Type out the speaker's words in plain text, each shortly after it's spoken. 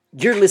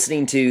You're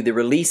listening to the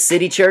Release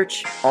City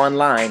Church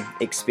online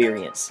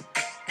experience.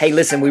 Hey,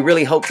 listen, we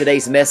really hope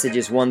today's message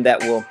is one that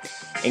will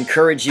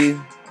encourage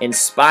you,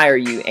 inspire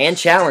you, and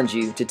challenge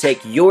you to take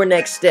your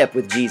next step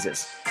with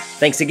Jesus.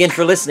 Thanks again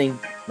for listening.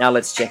 Now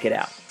let's check it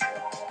out.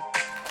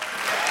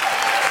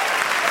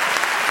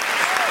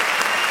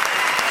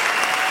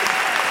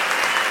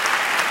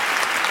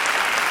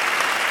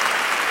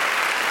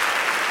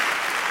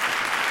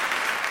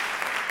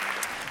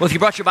 Well, if you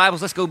brought your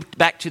Bibles, let's go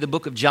back to the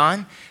book of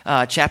John,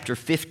 chapter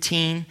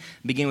 15,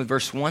 beginning with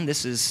verse 1.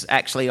 This is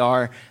actually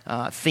our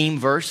theme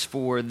verse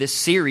for this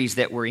series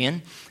that we're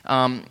in.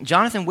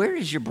 Jonathan, where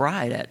is your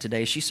bride at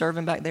today? Is she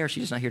serving back there, or is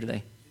she just not here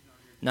today?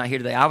 Not here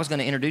today. I was going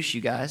to introduce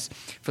you guys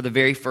for the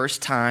very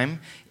first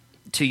time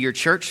to your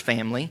church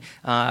family.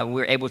 We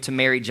were able to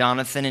marry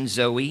Jonathan and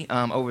Zoe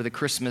over the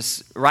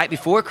Christmas, right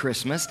before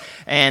Christmas.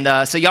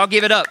 And so y'all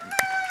give it up.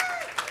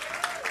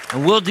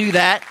 And we'll do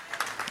that.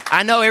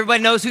 I know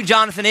everybody knows who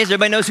Jonathan is,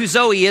 everybody knows who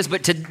Zoe is,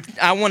 but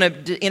I want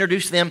to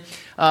introduce them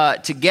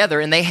together,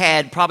 and they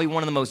had probably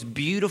one of the most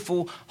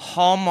beautiful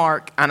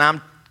Hallmark, and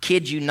I'm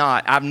kid you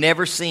not, I've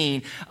never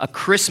seen a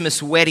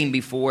Christmas wedding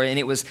before, and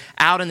it was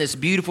out in this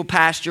beautiful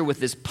pasture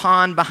with this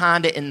pond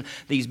behind it and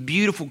these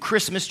beautiful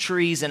Christmas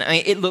trees, and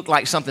it looked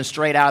like something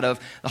straight out of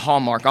the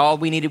Hallmark. All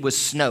we needed was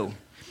snow,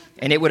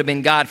 and it would have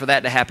been God for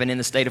that to happen in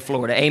the state of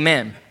Florida.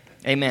 Amen.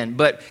 Amen.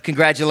 But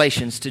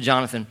congratulations to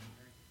Jonathan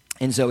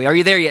and Zoe. Are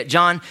you there yet?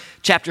 John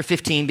chapter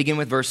 15, begin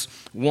with verse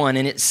 1,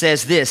 and it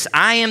says this: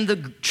 I am the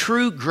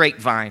true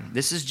grapevine.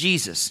 This is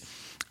Jesus.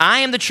 I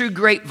am the true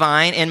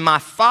grapevine, and my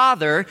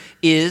Father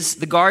is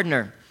the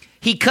gardener.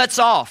 He cuts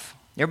off.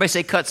 Everybody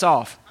say cuts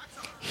off.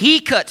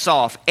 He cuts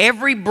off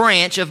every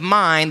branch of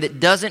mine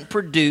that doesn't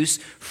produce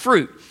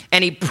fruit.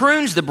 And he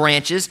prunes the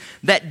branches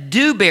that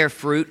do bear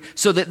fruit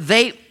so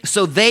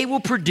they will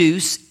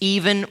produce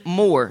even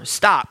more.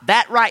 Stop.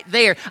 That right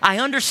there. I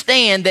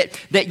understand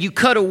that you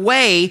cut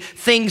away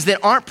things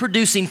that aren't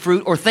producing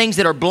fruit or things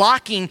that are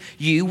blocking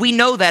you. We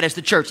know that as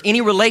the church.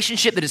 Any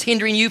relationship that is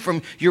hindering you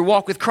from your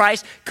walk with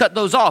Christ, cut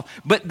those off.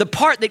 But the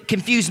part that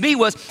confused me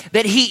was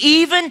that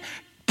he even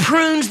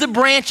prunes the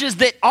branches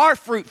that are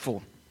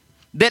fruitful,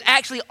 that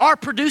actually are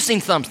producing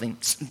something.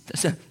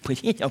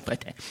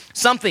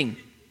 Something.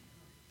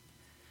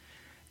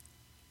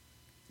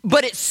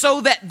 But it's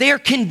so that there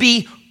can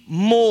be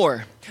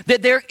more.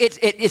 That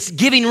it's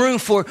giving room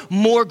for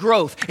more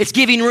growth. It's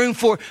giving room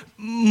for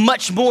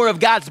much more of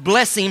God's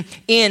blessing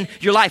in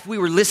your life. We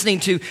were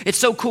listening to, it's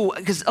so cool,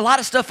 because a lot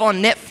of stuff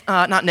on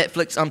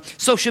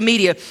social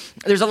media,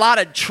 there's a lot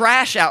of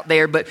trash out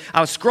there, but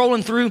I was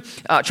scrolling through,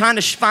 trying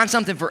to find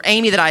something for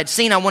Amy that I had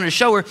seen, I wanted to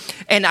show her,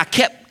 and I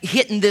kept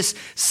hitting this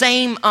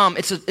same,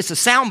 it's a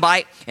sound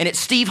bite, and it's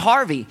Steve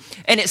Harvey,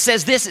 and it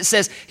says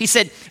this, he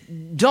said,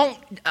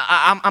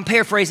 I'm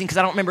paraphrasing because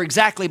I don't remember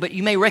exactly, but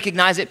you may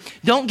recognize it,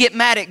 don't get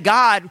mad at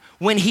God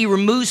when he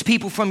removes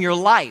people from your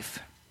life.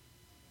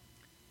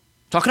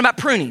 Talking about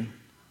pruning.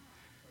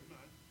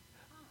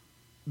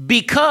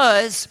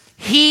 Because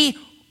he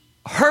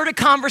heard a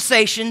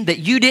conversation that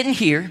you didn't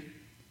hear,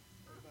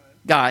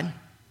 God.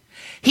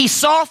 He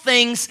saw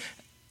things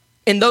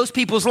in those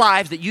people's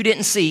lives that you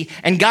didn't see,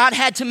 and God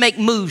had to make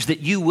moves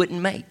that you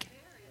wouldn't make.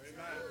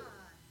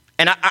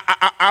 And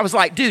I was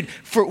like, dude,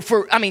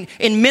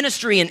 in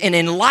ministry and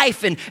in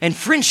life and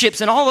friendships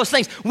and all those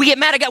things, we get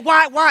mad at God.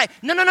 Why?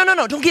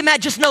 No. Don't get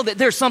mad. Just know that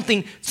there's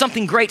something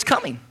great's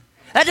coming.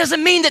 That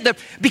doesn't mean that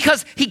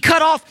because he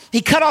cut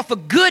off a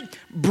good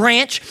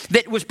branch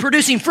that was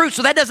producing fruit,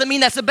 so that doesn't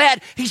mean that's a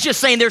bad. He's just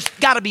saying there's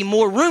got to be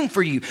more room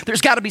for you. There's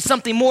got to be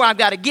something more I've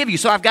got to give you,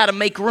 so I've got to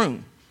make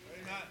room.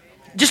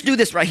 Just do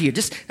this right here.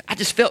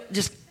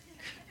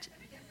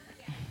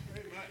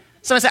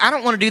 Somebody said, I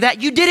don't want to do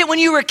that. You did it when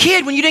you were a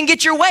kid, when you didn't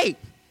get your way.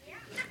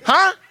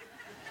 Huh?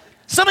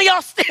 Some of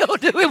y'all still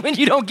do it when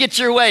you don't get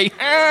your way.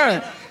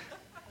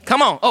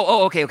 Come on.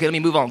 Okay. Let me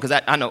move on, because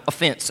I know.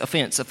 Offense.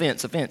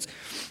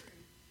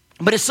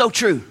 But it's so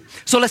true.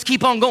 So let's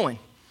keep on going.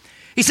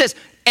 He says,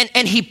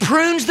 and he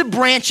prunes the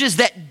branches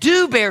that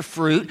do bear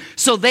fruit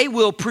so they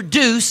will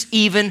produce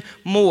even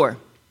more.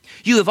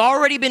 You have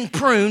already been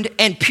pruned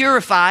and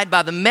purified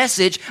by the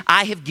message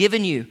I have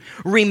given you.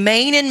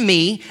 Remain in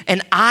me,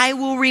 and I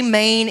will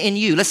remain in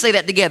you. Let's say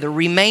that together.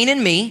 Remain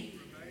in me,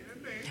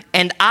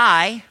 and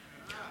I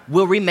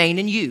will remain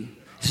in you.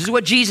 This is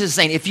what Jesus is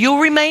saying. If you'll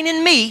remain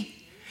in me,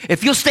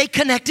 if you'll stay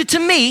connected to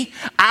me,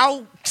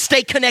 I'll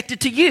stay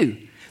connected to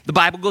you. The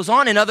Bible goes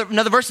on in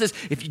another verse says,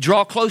 if you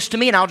draw close to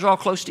me, and I'll draw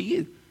close to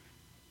you.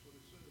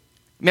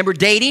 Remember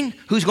dating?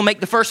 Who's going to make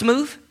the first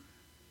move?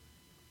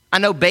 I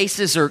know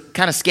bases are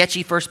kind of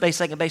sketchy, first base,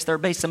 second base,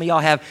 third base. Some of y'all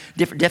have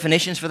different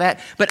definitions for that.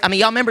 But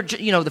y'all remember,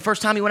 the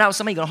first time you went out with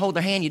somebody, you're going to hold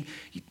their hand.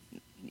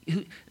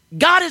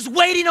 God is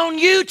waiting on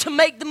you to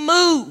make the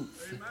move.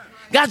 Amen.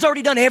 God's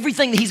already done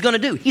everything that he's going to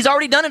do. He's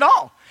already done it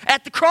all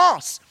at the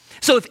cross.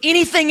 So if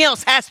anything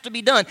else has to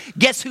be done,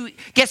 guess who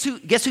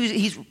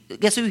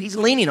he's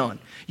leaning on?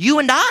 You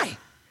and I.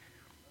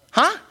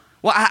 Huh?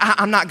 Well,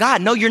 I'm not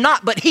God. No, you're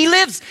not. But he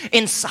lives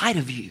inside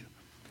of you.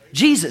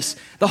 Jesus,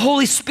 the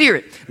Holy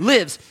Spirit,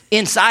 lives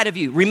inside of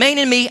you. Remain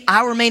in me,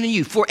 I remain in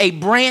you. For a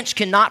branch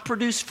cannot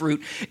produce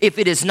fruit if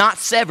it is not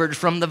severed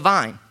from the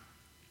vine.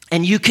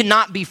 And you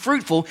cannot be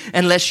fruitful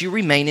unless you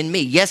remain in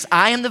me. Yes,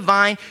 I am the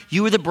vine,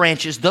 you are the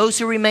branches. Those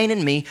who remain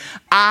in me,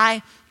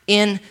 I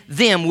in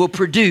them will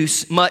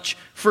produce much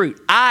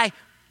fruit. I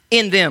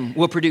in them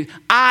will produce.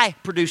 I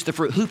produce the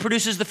fruit. Who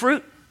produces the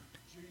fruit?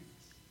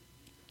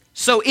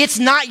 So it's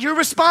not your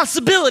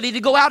responsibility to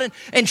go out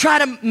and try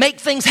to make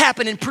things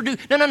happen and produce.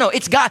 No.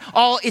 It's God.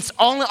 It's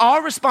only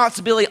our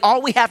responsibility.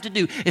 All we have to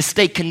do is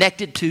stay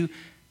connected to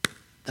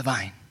the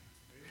vine.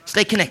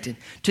 Stay connected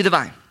to the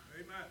vine.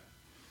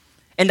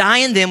 And I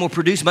in them will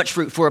produce much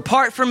fruit. For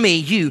apart from me,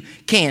 you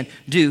can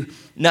do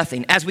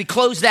nothing. As we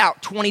closed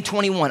out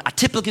 2021, I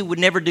typically would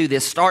never do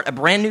this. Start a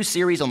brand new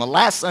series on the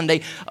last Sunday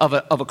of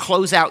a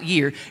closeout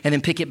year and then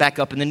pick it back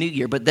up in the new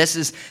year. But this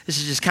is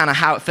just kind of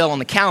how it fell on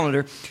the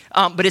calendar.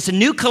 But it's a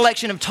new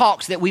collection of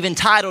talks that we've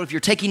entitled, if you're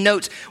taking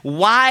notes,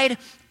 Wide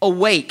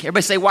Awake.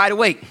 Everybody say wide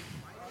awake.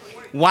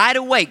 Wide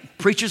awake.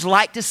 Preachers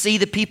like to see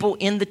the people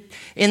in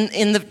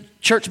the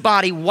church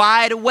body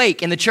wide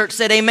awake. And the church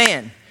said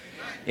amen.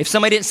 If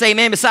somebody didn't say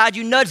amen beside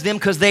you, nudge them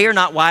because they are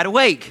not wide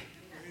awake.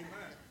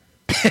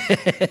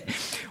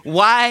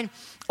 Wide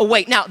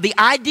awake. Now, the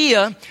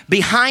idea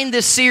behind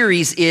this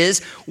series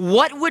is,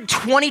 what would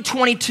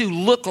 2022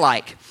 look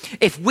like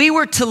if we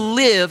were to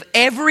live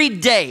every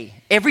day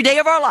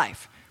of our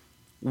life,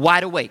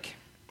 wide awake?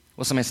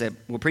 Well, somebody said,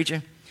 well,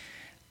 preacher,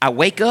 I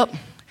wake up,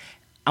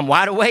 I'm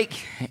wide awake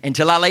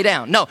until I lay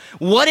down. No,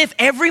 what if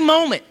every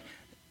moment,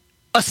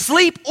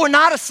 asleep or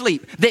not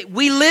asleep, that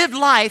we lived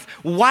life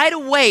wide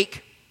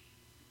awake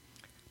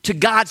to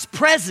God's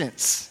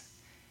presence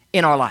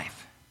in our life?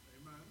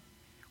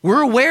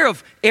 We're aware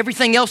of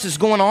everything else that's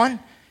going on,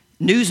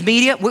 news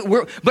media,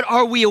 but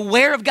are we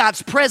aware of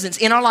God's presence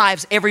in our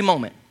lives every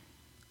moment?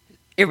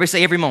 Everybody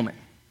say every moment.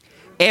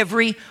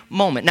 Every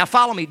moment. Now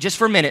follow me just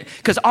for a minute,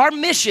 because our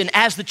mission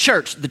as the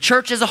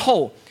church as a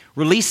whole,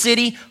 Release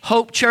City,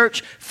 Hope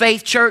Church,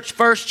 Faith Church,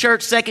 First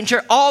Church, Second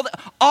Church,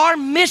 our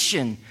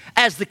mission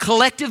as the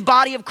collective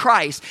body of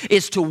Christ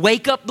is to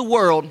wake up the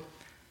world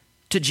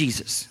to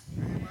Jesus.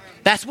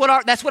 That's what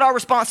our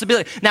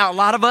responsibility. Now, a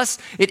lot of us,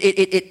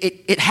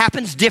 it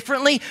happens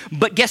differently,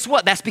 but guess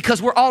what? That's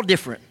because we're all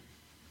different.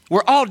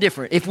 We're all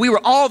different. If we were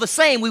all the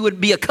same, we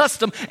would be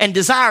accustomed and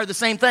desire the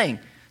same thing.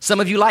 Some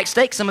of you like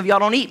steak, some of y'all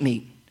don't eat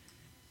meat,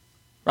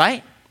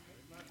 right?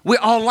 We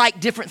all like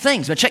different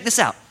things. Now, check this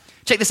out.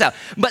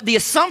 But the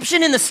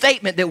assumption in the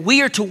statement that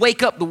we are to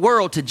wake up the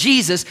world to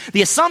Jesus,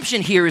 the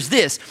assumption here is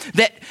this,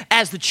 that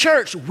as the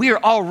church, we're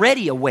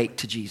already awake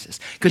to Jesus.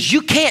 Because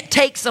you can't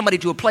take somebody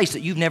to a place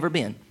that you've never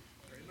been.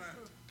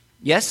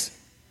 Yes?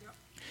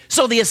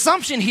 So the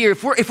assumption here,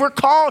 if we're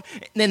called,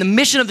 and the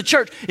mission of the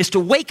church is to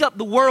wake up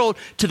the world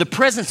to the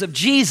presence of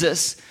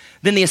Jesus,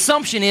 then the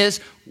assumption is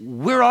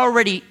we're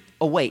already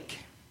awake.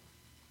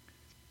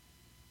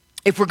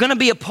 If we're going to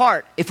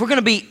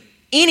be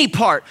any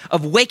part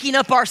of waking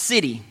up our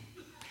city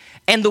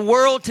and the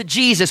world to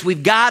Jesus,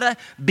 we've got to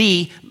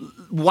be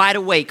wide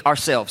awake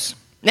ourselves.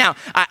 Now,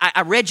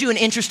 I read you an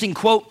interesting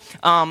quote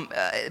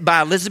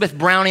by Elizabeth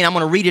Browning. I'm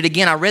going to read it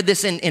again. I read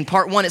this in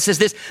part one. It says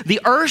this: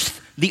 the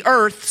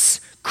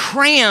earth's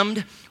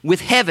crammed with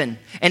heaven,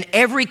 and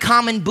every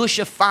common bush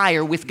of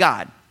fire with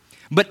God.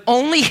 But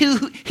only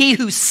he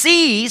who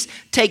sees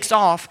takes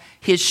off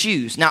his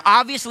shoes. Now,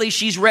 obviously,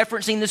 she's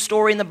referencing the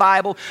story in the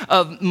Bible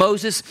of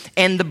Moses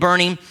and the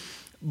burning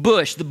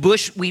bush. The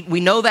bush, we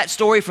know that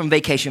story from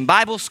Vacation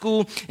Bible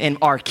School and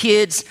our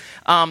kids.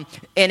 And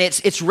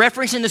it's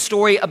referencing the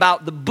story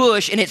about the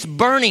bush, and it's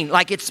burning.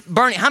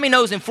 How many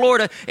knows in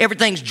Florida,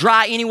 everything's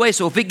dry anyway,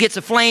 so if it gets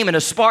a flame and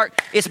a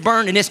spark, it's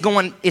burned and it's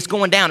going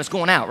down, it's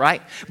going out,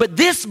 right? But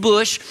this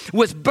bush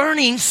was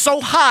burning so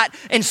hot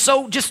and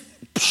so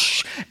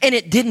and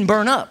it didn't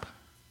burn up.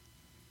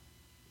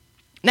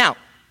 Now,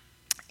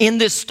 in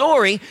this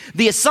story,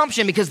 the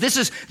assumption, because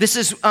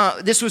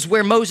this was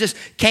where Moses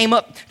came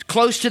up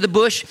close to the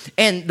bush,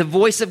 and the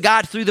voice of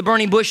God through the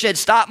burning bush said,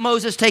 "Stop,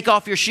 Moses, take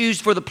off your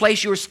shoes, for the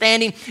place you are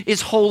standing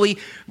is holy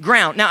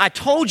ground." Now, I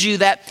told you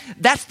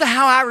that's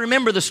how I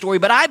remember the story,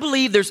 but I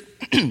believe there's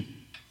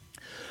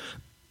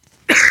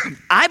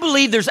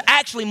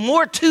actually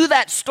more to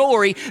that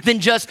story than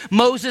just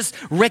Moses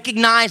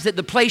recognized that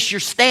the place you're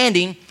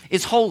standing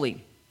is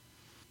holy.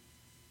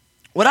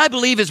 What I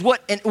believe is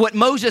what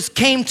Moses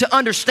came to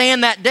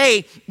understand that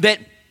day,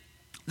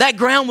 that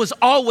ground was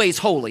always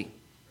holy.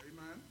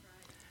 Amen.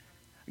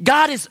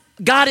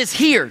 God is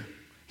here.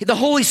 The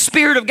Holy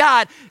Spirit of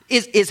God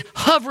is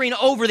hovering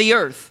over the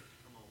earth.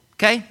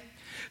 Okay?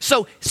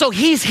 So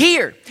he's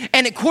here.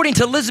 And according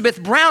to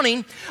Elizabeth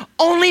Browning,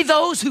 only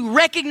those who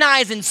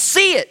recognize and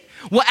see it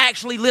will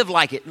actually live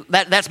like it.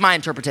 That's my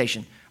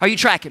interpretation. Are you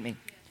tracking me?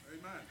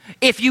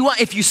 If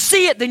you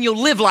see it, then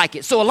you'll live like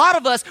it. So a lot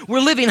of us,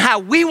 we're living how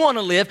we want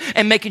to live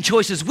and making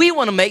choices we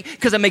want to make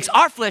because it makes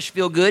our flesh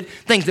feel good,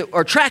 things that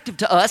are attractive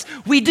to us.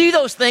 We do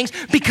those things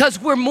because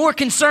we're more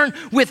concerned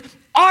with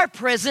our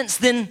presence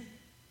than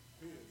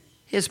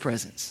His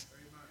presence.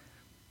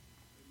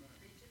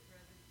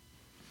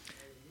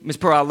 Ms.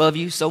 Pearl, I love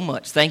you so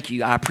much. Thank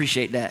you. I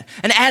appreciate that.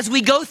 And as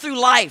we go through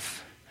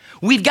life,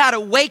 we've got to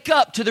wake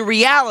up to the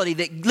reality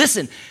that,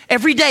 listen,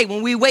 every day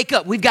when we wake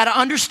up, we've got to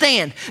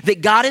understand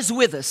that God is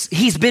with us.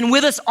 He's been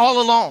with us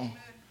all along.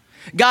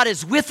 God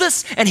is with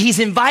us, and He's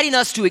inviting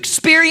us to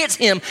experience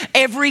Him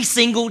every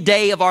single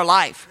day of our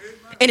life.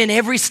 And in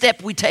every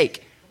step we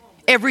take,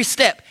 every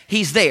step,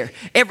 He's there.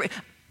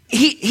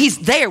 He's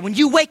there. When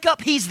you wake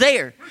up, He's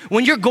there.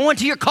 When you're going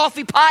to your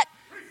coffee pot,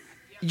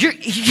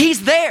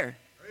 He's there.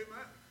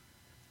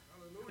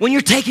 When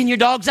you're taking your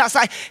dogs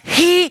outside,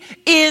 He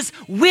is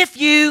with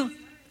you.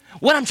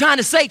 What I'm trying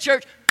to say,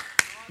 church,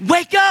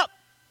 wake up.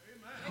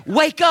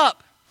 Wake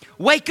up.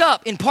 Wake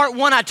up. In part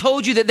one, I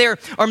told you that there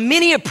are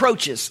many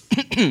approaches.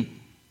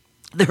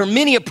 There are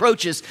many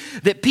approaches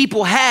that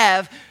people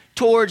have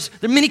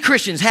many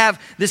Christians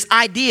have this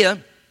idea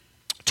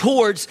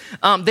towards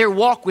their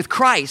walk with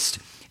Christ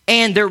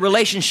and their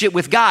relationship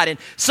with God. And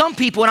some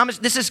people, and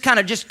this is kind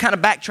of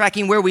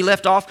backtracking where we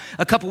left off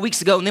a couple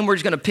weeks ago, and then we're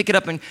just going to pick it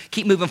up and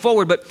keep moving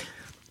forward. But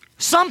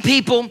some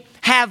people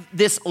have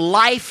this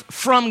life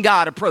from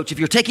God approach. If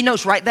you're taking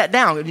notes, write that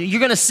down. You're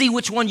going to see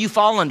which one you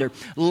fall under.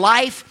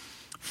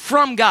 Life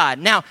from God.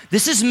 Now,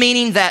 this is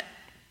meaning that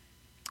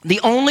the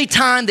only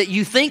time that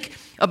you think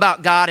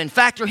about God and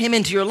factor Him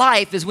into your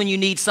life is when you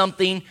need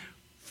something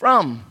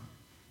from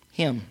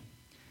Him.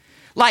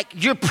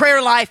 Like your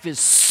prayer life is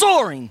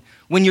soaring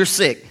when you're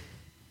sick.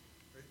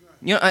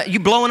 You know, you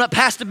blowing up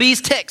Pastor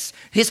B's text,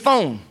 his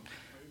phone,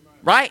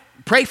 right?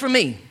 Pray for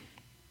me.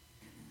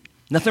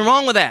 Nothing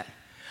wrong with that.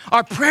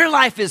 Our prayer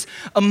life is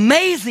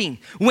amazing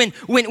when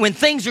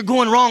things are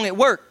going wrong at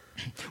work.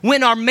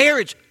 When our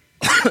marriage,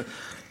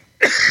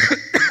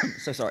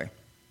 so sorry.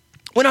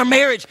 When our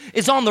marriage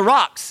is on the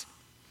rocks.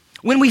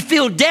 When we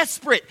feel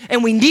desperate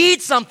and we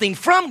need something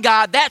from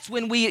God, that's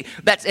when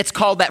it's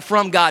called that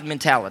from God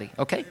mentality,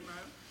 okay?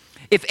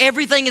 If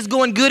everything is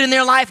going good in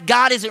their life,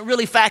 God isn't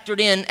really factored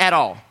in at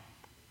all.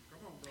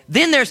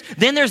 Then there's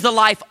the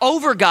life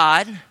over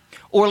God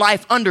or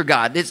life under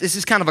God. This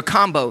is kind of a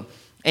combo,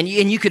 and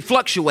you could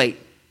fluctuate,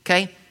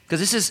 okay?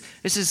 Because this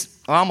is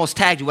I almost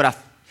tagged you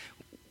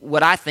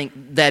what I think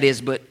that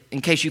is, but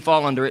in case you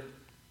fall under it,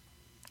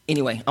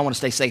 anyway, I want to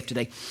stay safe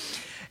today.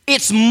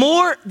 This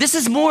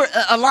is more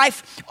a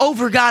life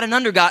over God and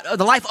under God.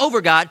 The life over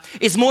God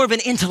is more of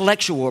an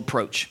intellectual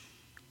approach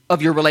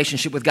of your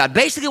relationship with God.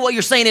 Basically what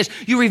you're saying is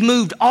you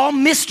removed all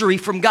mystery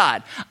from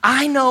God.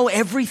 I know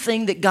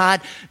everything that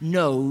God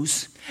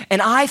knows, and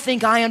I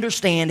think I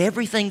understand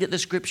everything that the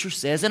Scripture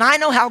says, and I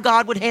know how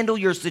God would handle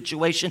your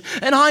situation,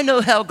 and I know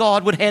how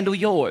God would handle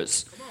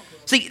yours.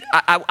 See,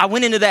 I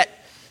went into that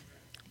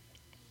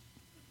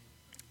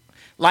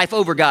life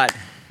over God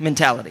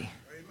mentality.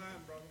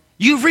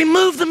 You've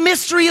removed the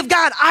mystery of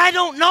God. I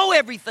don't know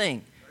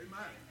everything,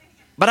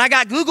 but I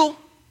got Google.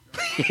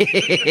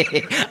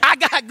 I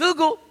got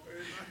Google.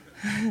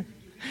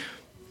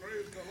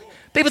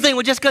 People think,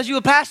 well, just because you're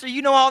a pastor,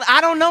 you know all.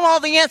 I don't know all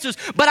the answers,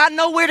 but I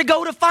know where to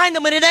go to find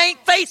them, and it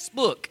ain't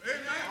Facebook.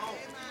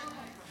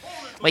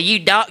 Well, you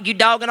dogging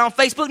on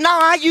Facebook? No,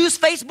 I use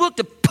Facebook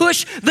to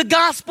push the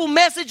gospel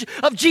message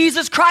of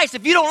Jesus Christ.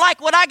 If you don't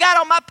like what I got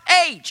on my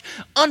page,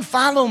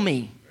 unfollow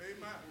me.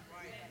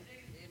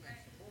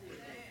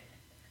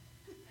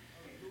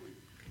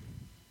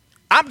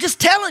 I'm just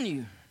telling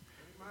you.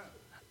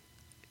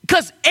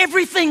 Because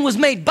everything was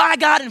made by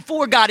God and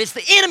for God. It's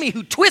the enemy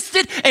who twists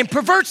it and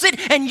perverts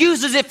it and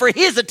uses it for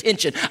his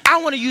attention. I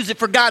want to use it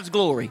for God's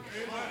glory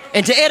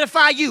and to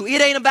edify you.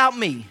 It ain't about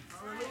me.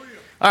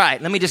 All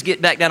right, let me just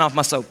get back down off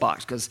my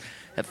soapbox because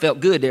that felt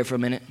good there for a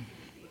minute.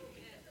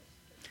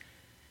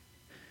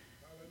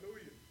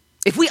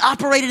 If we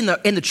operated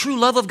in the true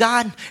love of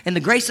God and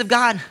the grace of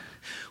God,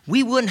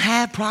 we wouldn't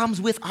have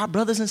problems with our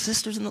brothers and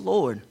sisters in the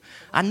Lord.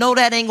 I know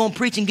that ain't going to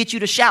preach and get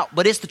you to shout,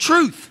 but it's the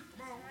truth.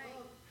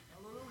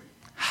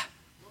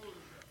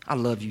 I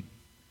love you.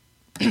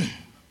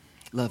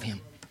 Love him.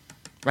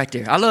 Right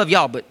there. I love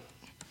y'all, but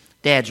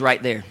Dad's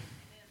right there.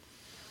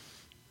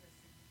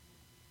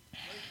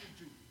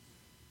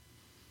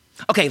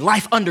 Okay,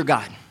 life under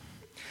God.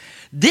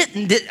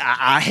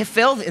 I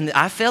fell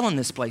in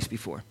this place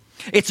before.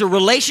 It's a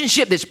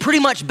relationship that's pretty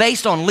much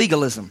based on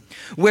legalism,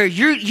 where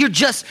you're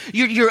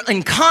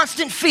in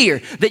constant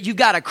fear that you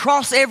got to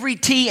cross every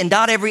T and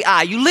dot every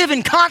I. You live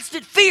in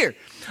constant fear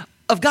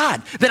of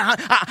God, that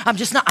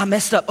I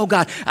messed up. Oh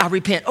God, I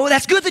repent. Oh,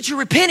 that's good that you're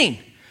repenting.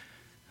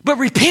 But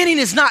repenting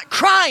is not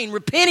crying.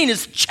 Repenting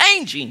is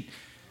changing.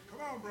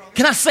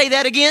 Can I say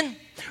that again?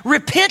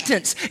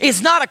 Repentance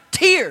is not a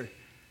tear.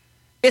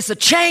 It's a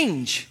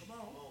change.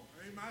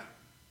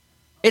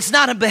 It's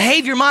not a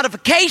behavior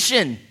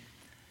modification.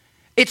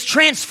 It's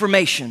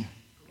transformation.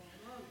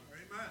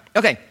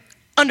 Okay,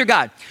 under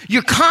God.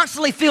 You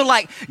constantly feel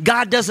like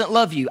God doesn't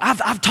love you.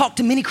 I've talked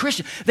to many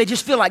Christians. They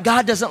just feel like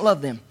God doesn't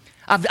love them.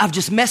 I've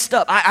just messed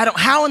up. I don't.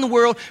 How in the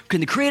world can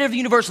the creator of the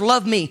universe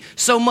love me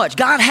so much?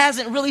 God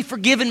hasn't really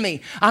forgiven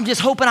me. I'm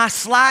just hoping I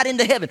slide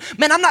into heaven.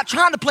 Man, I'm not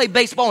trying to play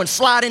baseball and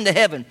slide into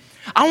heaven.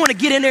 I want to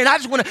get in there and I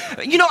just want to,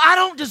 I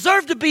don't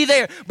deserve to be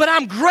there, but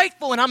I'm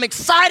grateful and I'm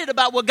excited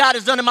about what God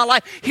has done in my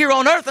life here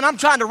on earth, and I'm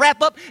trying to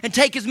wrap up and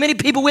take as many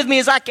people with me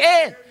as I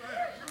can.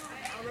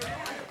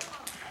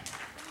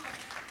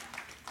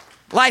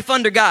 Life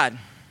under God.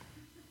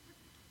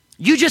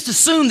 You just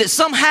assume that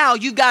somehow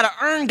you've got to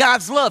earn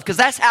God's love, because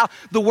that's how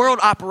the world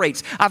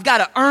operates. I've got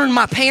to earn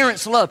my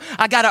parents' love.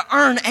 I got to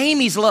earn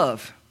Amy's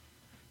love.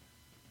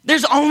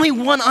 There's only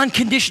one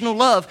unconditional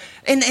love.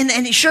 And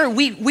sure,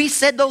 we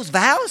said those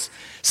vows,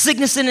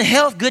 sickness and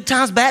health, good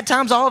times, bad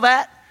times, all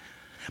that.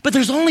 But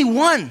there's only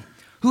one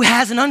who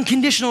has an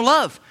unconditional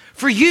love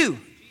for you,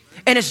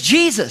 and it's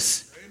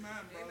Jesus.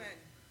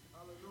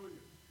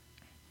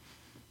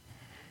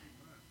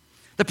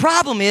 The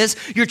problem is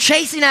you're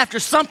chasing after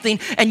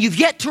something and you've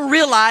yet to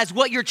realize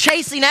what you're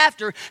chasing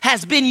after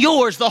has been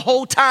yours the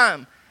whole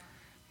time.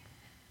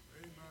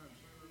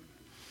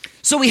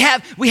 So we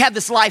have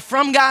this life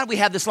from God, we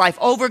have this life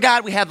over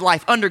God, we have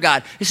life under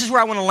God. This is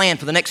where I want to land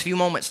for the next few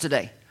moments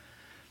today.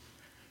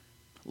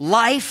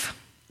 Life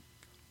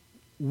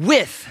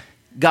with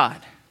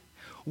God.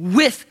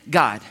 With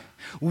God.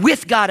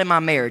 With God in my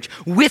marriage,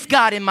 with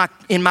God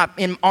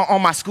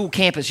on my school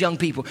campus, young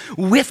people,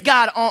 with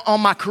God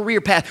on my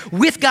career path,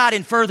 with God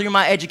in furthering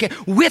my education,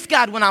 with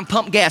God when I'm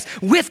pumped gas,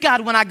 with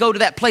God when I go to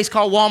that place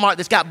called Walmart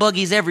that's got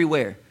buggies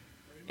everywhere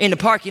in the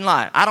parking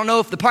lot. I don't know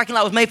if the parking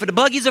lot was made for the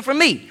buggies or for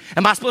me.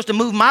 Am I supposed to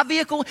move my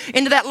vehicle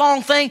into that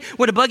long thing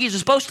where the buggies are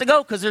supposed to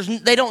go? Because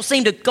they don't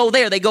seem to go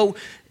there. They go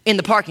in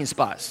the parking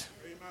spots.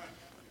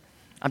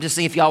 I'm just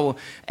seeing if y'all will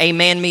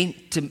amen me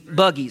to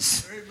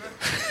buggies.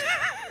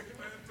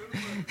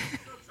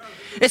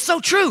 It's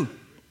so true.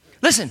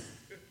 Listen,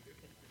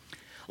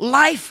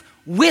 life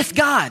with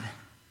God.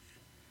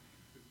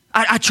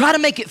 I try to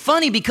make it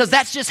funny because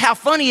that's just how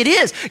funny it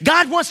is.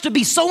 God wants to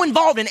be so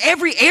involved in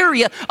every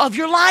area of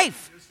your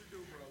life.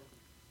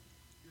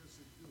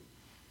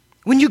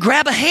 When you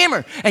grab a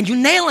hammer and you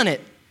nailing it,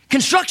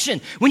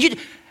 construction,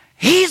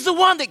 He's the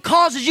one that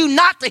causes you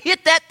not to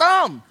hit that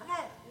thumb.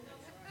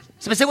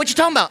 Somebody say, what you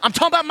talking about? I'm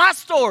talking about my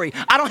story.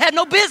 I don't have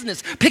no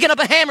business picking up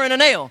a hammer and a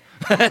nail.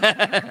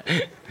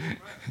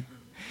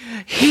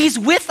 He's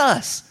with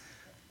us.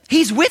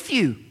 He's with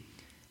you.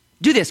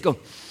 Do this. Go.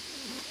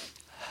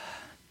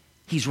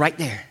 He's right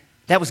there.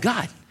 That was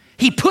God.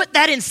 He put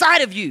that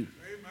inside of you.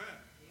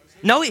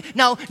 No,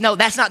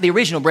 that's not the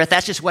original breath.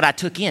 That's just what I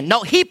took in.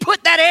 No, He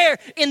put that air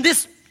in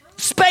this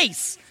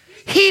space.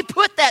 He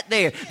put that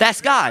there. That's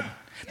God.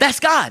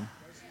 That's God.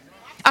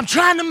 I'm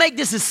trying to make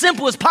this as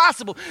simple as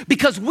possible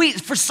because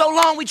for so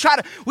long we try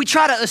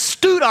to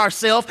astute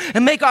ourselves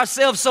and make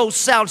ourselves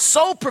sound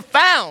so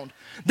profound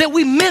that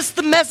we miss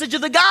the message of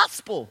the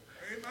gospel.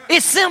 Amen.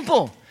 It's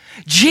simple.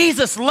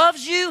 Jesus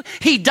loves you.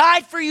 He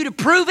died for you to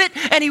prove it,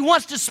 and He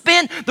wants to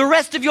spend the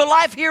rest of your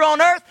life here on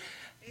earth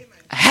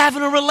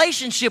having a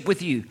relationship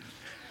with you.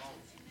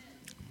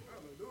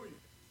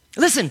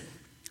 Listen,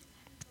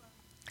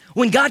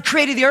 when God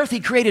created the earth, He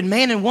created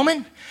man and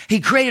woman. He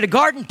created a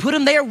garden, put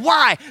them there.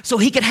 Why? So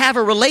He could have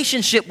a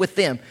relationship with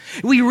them.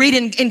 We read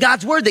in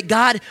God's word that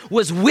God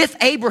was with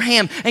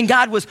Abraham and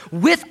God was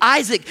with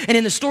Isaac. And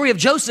in the story of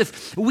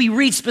Joseph, we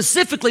read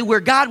specifically where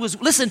God was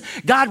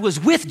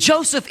with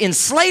Joseph in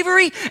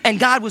slavery and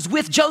God was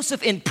with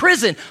Joseph in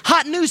prison.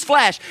 Hot news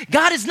flash.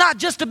 God is not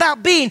just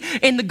about being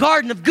in the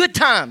garden of good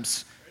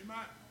times.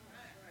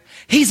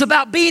 He's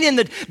about being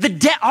in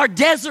our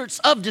deserts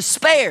of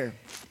despair.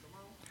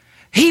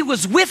 He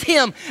was with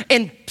him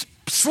in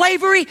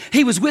slavery.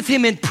 He was with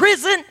him in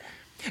prison.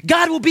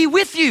 God will be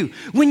with you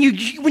when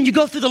you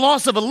go through the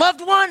loss of a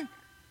loved one.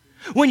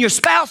 When your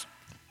spouse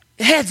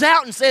heads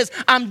out and says,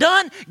 I'm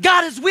done,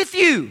 God is with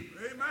you.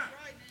 Amen.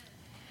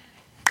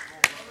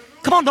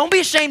 Come on, don't be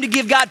ashamed to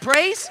give God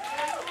praise.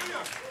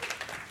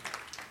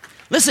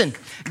 Listen,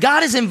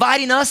 God is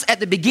inviting us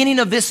at the beginning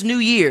of this new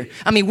year.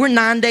 I mean, we're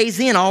 9 days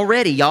in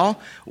already, y'all.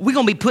 We're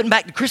going to be putting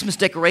back the Christmas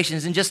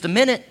decorations in just a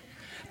minute.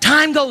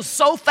 Time goes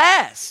so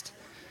fast.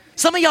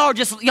 Some of y'all are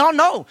y'all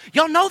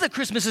know that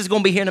Christmas is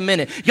going to be here in a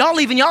minute. Y'all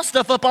leaving y'all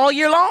stuff up all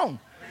year long.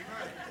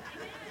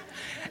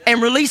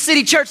 And Release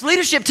City Church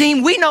leadership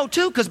team, we know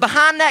too, because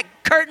behind that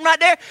curtain right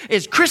there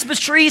is Christmas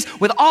trees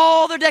with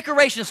all their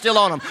decorations still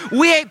on them.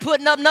 We ain't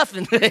putting up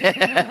nothing.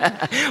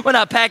 We're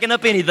not packing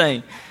up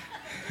anything.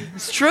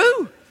 It's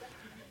true.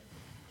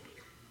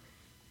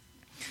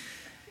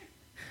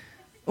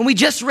 When we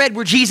just read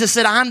where Jesus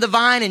said, I'm the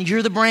vine and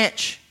you're the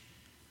branch.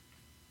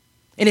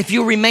 And if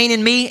you'll remain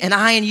in me and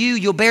I in you,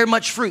 you'll bear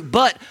much fruit.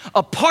 But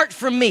apart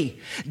from me,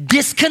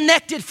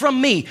 disconnected from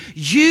me,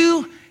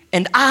 you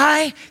and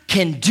I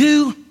can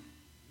do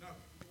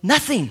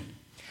nothing.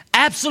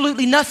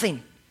 Absolutely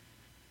nothing.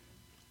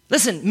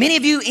 Listen, many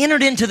of you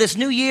entered into this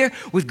new year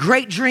with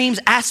great dreams,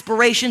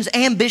 aspirations,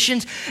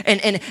 ambitions,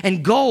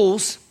 and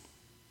goals.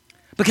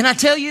 But can I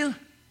tell you,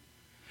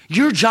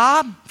 your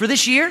job for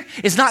this year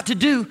is not to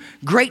do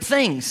great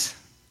things.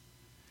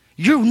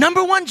 Your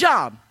number one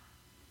job,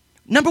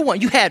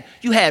 you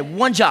had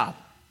one job,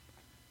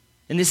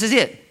 and this is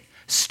it.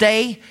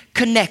 Stay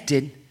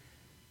connected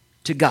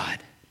to God.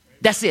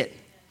 That's it.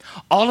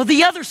 All of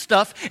the other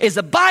stuff is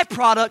a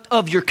byproduct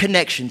of your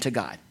connection to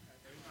God.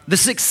 The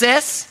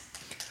success,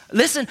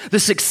 listen, the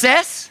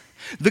success,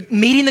 the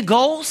meeting the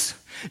goals,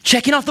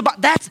 checking off the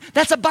box,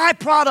 that's a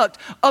byproduct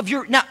of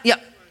your, now, yeah,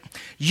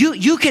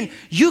 you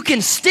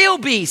can still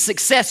be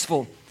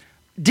successful,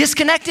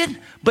 disconnected,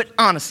 but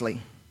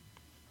honestly,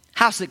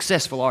 how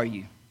successful are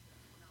you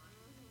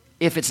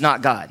if it's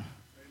not God?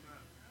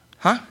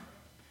 Huh?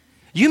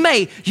 You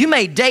may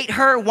date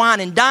her, wine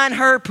and dine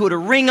her, put a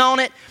ring on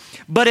it,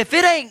 but if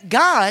it ain't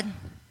God,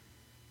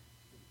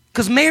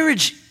 because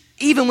marriage,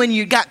 even when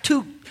you got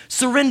two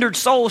surrendered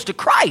souls to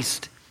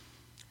Christ,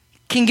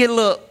 can get a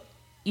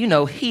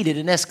little, heated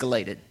and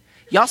escalated.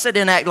 Y'all sit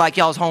there and act like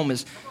y'all's home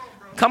is,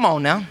 come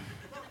on now.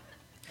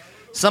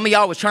 Some of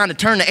y'all was trying to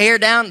turn the air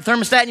down, the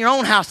thermostat in your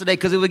own house today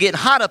because it was getting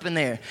hot up in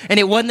there, and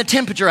it wasn't the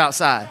temperature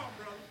outside.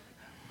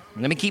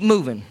 Let me keep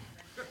moving.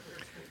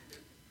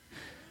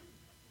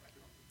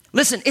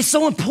 Listen, it's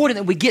so important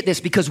that we get this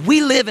because we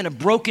live in a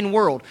broken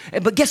world.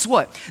 But guess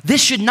what? This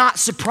should not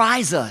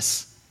surprise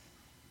us.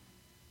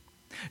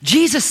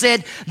 Jesus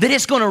said that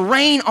it's going to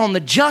rain on the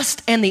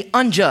just and the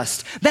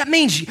unjust. That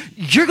means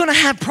you're going to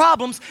have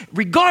problems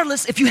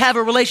regardless if you have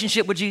a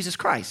relationship with Jesus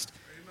Christ.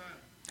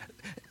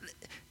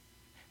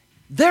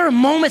 There are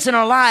moments in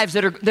our lives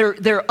that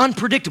they're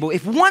unpredictable.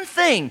 If one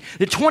thing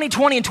that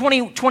 2020 and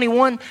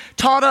 2021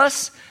 taught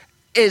us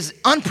is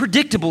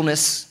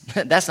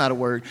unpredictableness, that's not a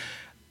word,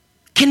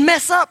 can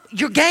mess up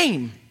your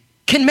game,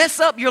 can mess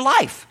up your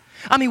life.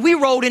 I mean, we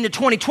rolled into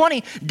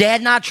 2020,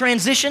 Dad and I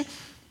transitioned.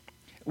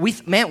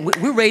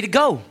 We're ready to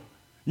go.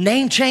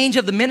 Name change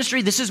of the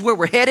ministry. This is where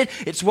we're headed.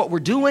 It's what we're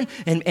doing.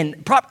 And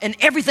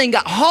everything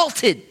got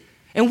halted.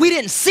 And we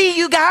didn't see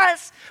you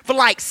guys for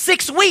like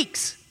 6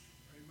 weeks.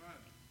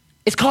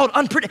 It's called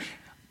unpredictable.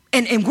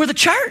 And we're the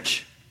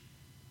church.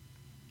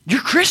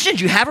 You're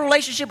Christians. You have a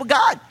relationship with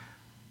God.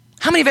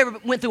 How many have ever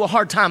went through a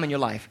hard time in your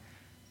life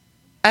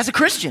as a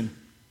Christian?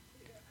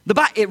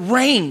 It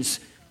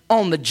rains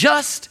on the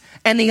just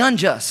and the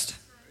unjust.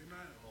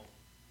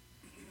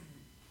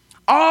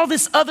 All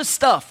this other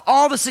stuff,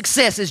 all the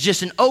success is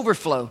just an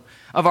overflow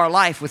of our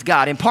life with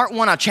God. In part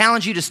one, I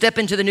challenge you to step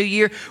into the new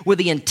year with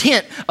the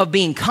intent of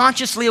being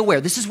consciously aware.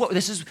 This is what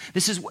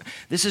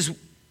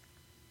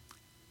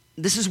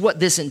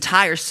this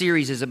entire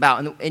series is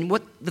about. And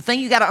what the thing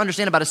you got to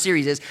understand about a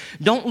series is,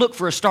 don't look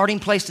for a starting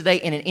place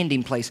today and an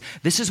ending place.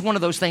 This is one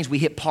of those things we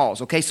hit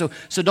pause. Okay, so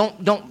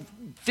don't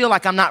feel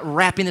like I'm not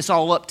wrapping this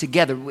all up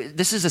together.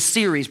 This is a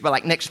series for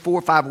like next 4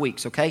 or 5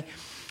 weeks. Okay.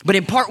 But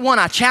in part one,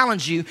 I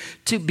challenge you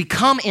to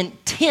become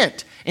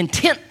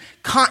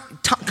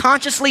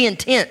consciously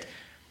intent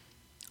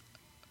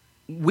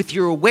with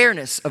your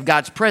awareness of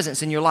God's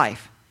presence in your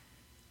life.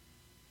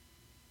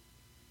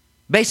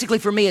 Basically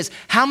for me is,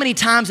 how many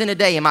times in a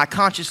day am I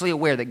consciously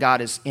aware that God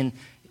is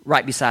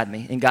right beside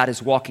me and God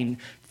is walking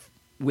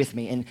with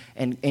me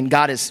and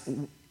God is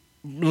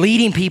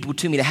leading people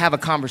to me to have a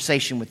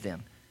conversation with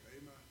them?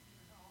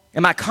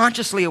 Am I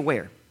consciously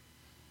aware?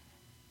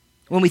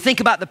 When we think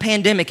about the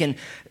pandemic and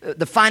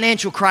the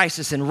financial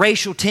crisis and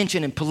racial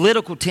tension and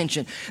political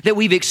tension that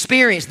we've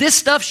experienced, this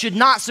stuff should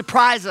not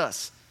surprise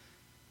us.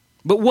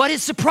 But what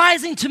is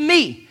surprising to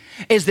me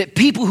is that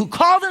people who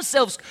call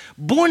themselves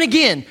born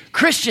again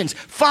Christians,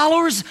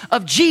 followers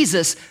of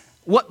Jesus,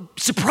 what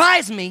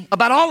surprised me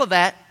about all of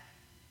that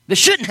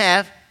shouldn't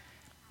have,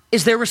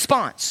 is their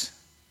response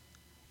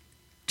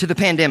to the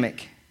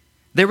pandemic,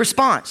 their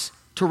response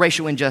to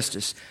racial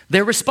injustice,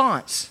 their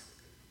response.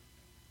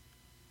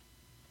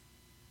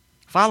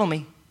 Follow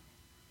me.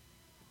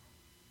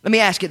 Let me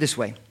ask it this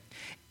way.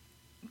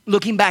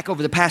 Looking back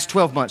over the past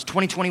 12 months,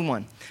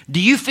 2021, do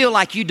you feel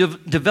like you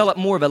develop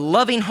more of a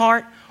loving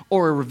heart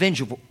or a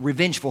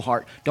revengeful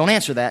heart? Don't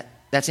answer that.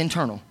 That's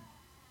internal.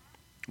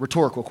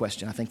 Rhetorical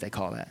question, I think they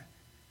call that.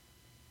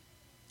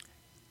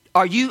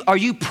 Are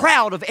you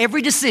proud of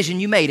every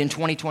decision you made in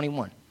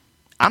 2021?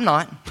 I'm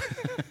not.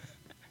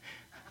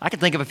 I can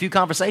think of a few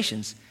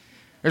conversations.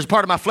 There's a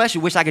part of my flesh who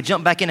wish I could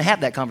jump back in and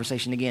have that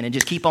conversation again and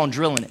just keep on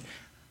drilling it.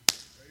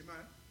 Amen.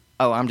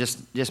 Oh, I'm just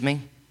me?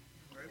 Amen.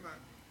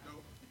 No.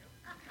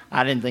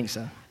 I didn't think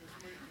so.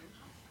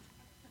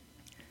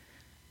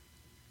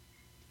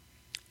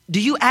 Do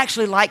you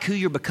actually like who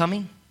you're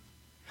becoming?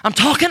 I'm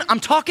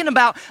talking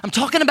about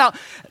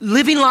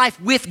living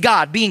life with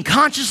God, being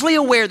consciously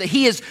aware that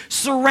He is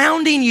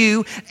surrounding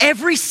you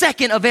every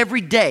second of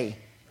every day.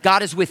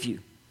 God is with you.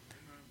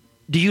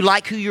 Do you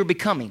like who you're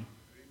becoming?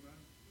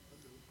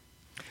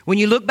 When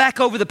you look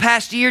back over the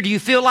past year, do you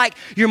feel like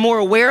you're more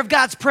aware of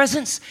God's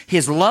presence,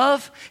 His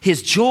love,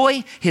 His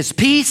joy, His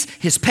peace,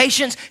 His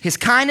patience, His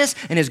kindness,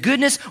 and His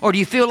goodness? Or do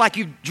you feel like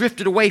you've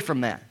drifted away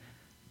from that?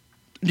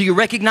 Do you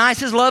recognize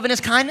His love and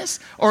His kindness?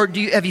 Or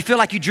have you feel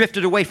like you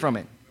drifted away from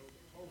it?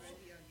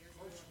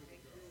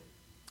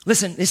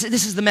 Listen, this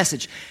is the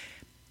message.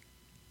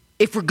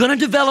 If we're going to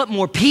develop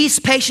more peace,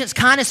 patience,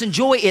 kindness, and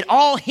joy, it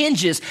all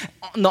hinges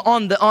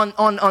on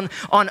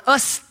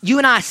us, you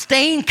and I,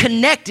 staying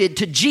connected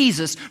to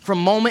Jesus from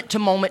moment to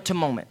moment to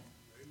moment.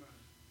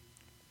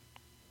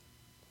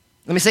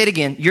 Let me say it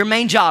again. Your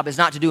main job is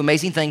not to do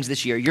amazing things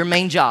this year. Your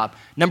main job,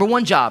 number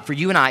one job for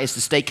you and I, is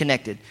to stay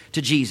connected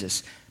to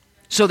Jesus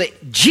so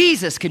that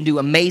Jesus can do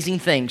amazing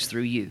things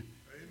through you.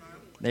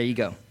 There you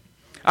go.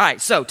 All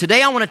right, so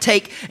today I want to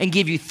take and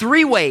give you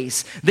 3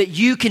 ways that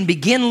you can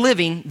begin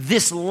living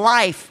this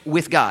life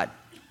with God,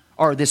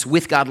 or this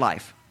with God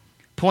life.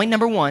 Point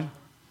number 1,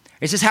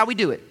 this is how we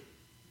do it.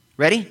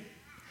 Ready?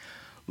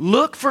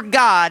 Look for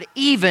God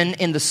even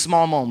in the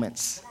small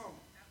moments.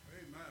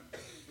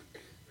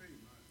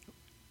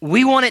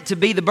 We want it to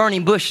be the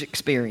burning bush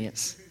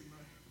experience.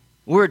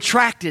 We're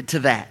attracted to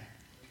that.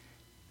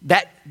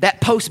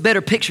 That posts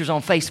better pictures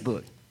on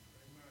Facebook.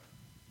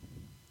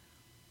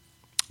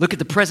 Look at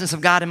the presence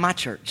of God in my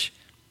church.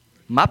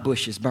 My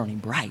bush is burning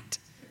bright.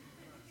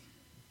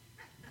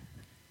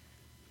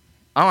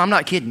 Oh, I'm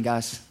not kidding,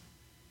 guys.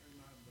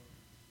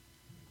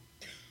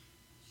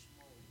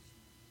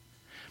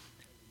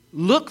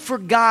 Look for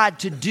God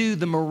to do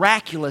the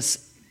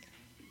miraculous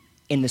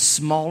in the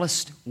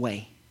smallest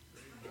way.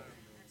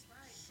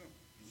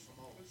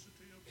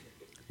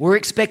 We're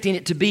expecting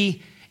it to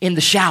be in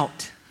the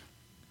shout.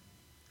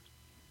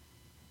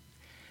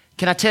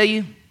 Can I tell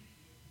you,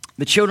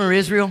 the children of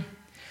Israel,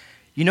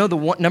 you know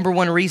the number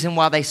one reason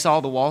why they saw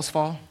the walls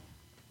fall?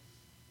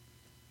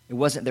 It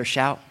wasn't their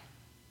shout.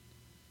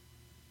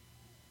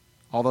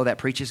 Although that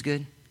preach is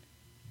good,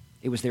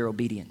 it was their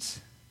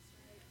obedience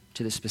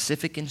to the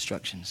specific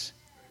instructions.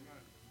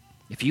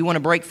 If you want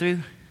to break through,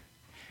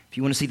 if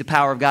you want to see the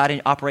power of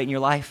God operate in your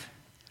life,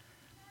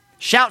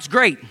 shout's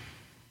great.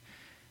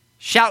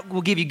 Shout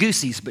will give you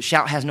goosies, but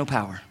shout has no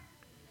power.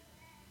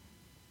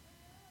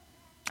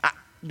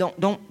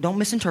 Don't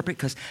misinterpret,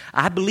 because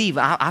I believe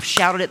I've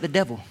shouted at the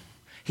devil.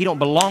 He don't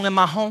belong in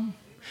my home.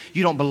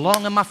 You don't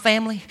belong in my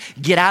family.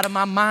 Get out of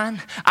my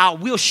mind. I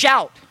will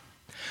shout.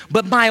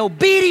 But my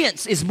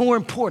obedience is more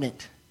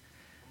important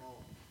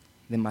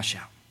than my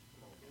shout.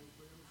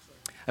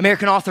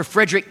 American author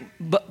Frederick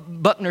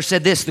Buechner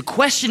said this: the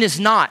question is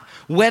not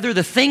whether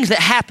the things that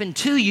happen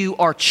to you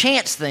are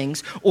chance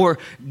things or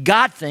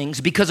God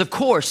things, because of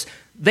course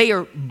they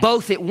are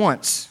both at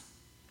once.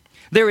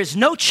 There is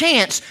no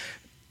chance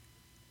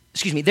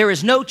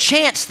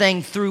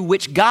thing through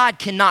which God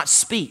cannot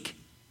speak.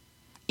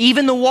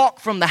 Even the walk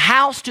from the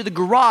house to the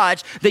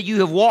garage that you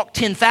have walked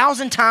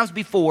 10,000 times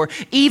before,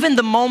 even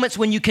the moments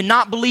when you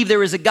cannot believe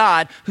there is a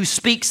God who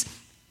speaks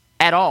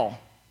at all.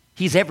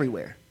 He's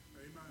everywhere.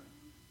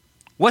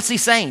 What's he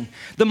saying?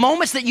 The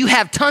moments that you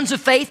have tons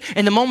of faith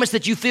and the moments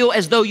that you feel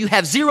as though you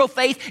have zero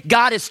faith,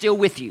 God is still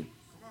with you.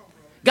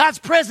 God's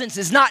presence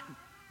is not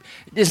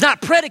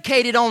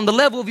predicated on the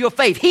level of your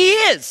faith. He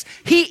is.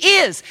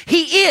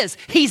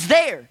 He's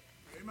there.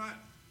 Amen.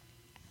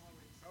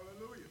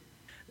 Hallelujah.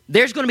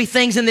 There's going to be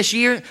things in this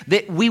year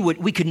that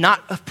we could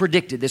not have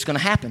predicted that's going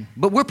to happen,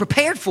 but we're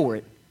prepared for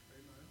it.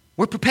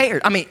 We're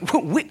prepared. I mean,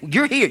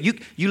 you're here.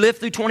 You lived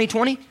through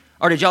 2020,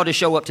 or did y'all just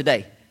show up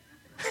today?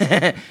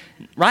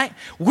 Right?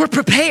 We're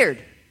prepared.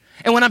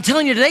 And what I'm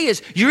telling you today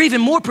is you're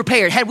even more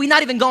prepared. Had we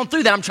not even gone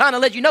through that, I'm trying to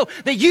let you know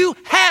that you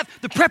have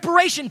the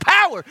preparation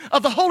power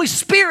of the Holy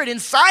Spirit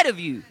inside of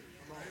you.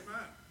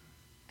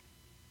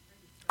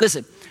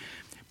 Listen,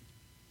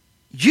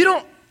 you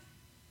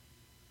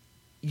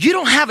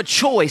don't have a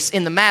choice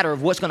in the matter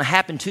of what's going to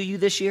happen to you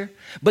this year,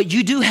 but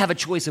you do have a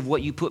choice of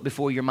what you put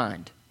before your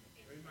mind.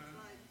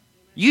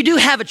 You do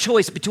have a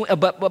choice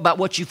about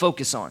what you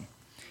focus on.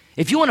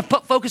 If you want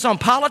to focus on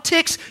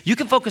politics, you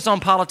can focus on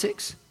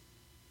politics.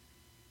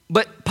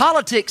 But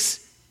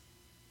politics,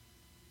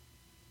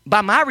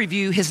 by my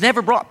review, has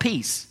never brought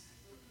peace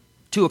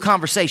to a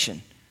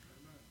conversation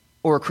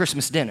or a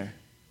Christmas dinner.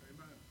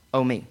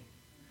 Oh, me.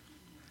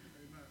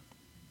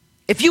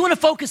 If you want to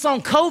focus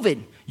on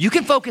COVID, you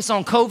can focus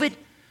on COVID,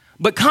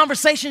 but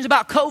conversations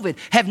about COVID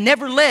have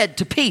never led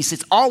to peace.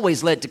 It's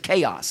always led to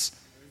chaos.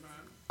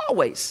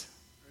 Always.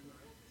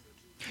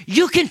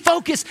 You can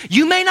focus.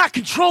 You may not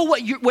control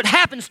what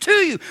happens to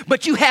you,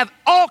 but you have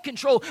all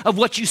control of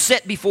what you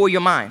set before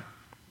your mind.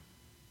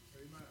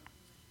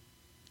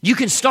 You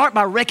can start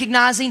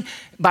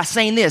by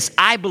saying this: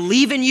 I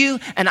believe in you,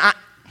 and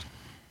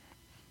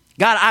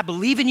God, I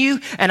believe in you,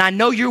 and I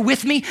know you're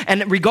with me,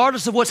 and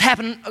regardless of what's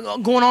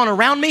going on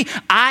around me,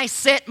 I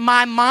set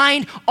my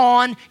mind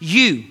on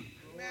you.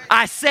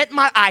 I set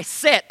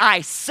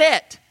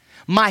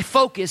my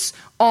focus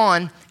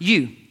on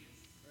you.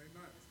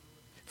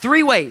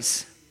 3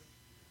 ways.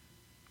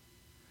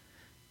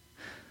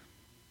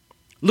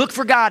 Look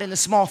for God in the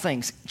small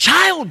things.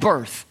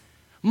 Childbirth.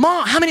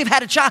 Mom, how many have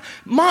had a child?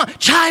 Mom,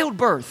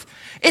 childbirth.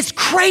 It's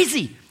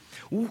crazy.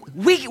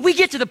 We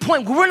get to the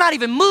point where we're not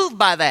even moved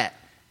by that.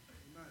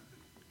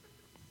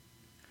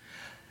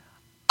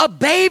 A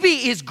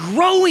baby is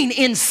growing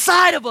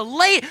inside of a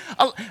lady.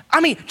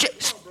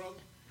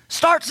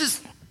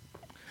 Starts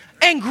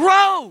and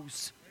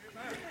grows.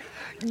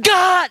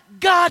 God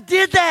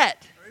did that.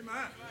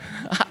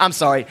 I'm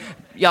sorry.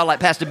 Y'all like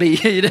Pastor B.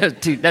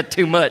 That's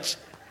too much.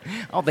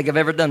 I don't think I've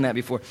ever done that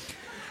before.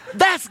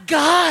 That's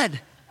God.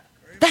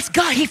 That's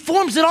God. He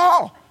forms it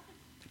all.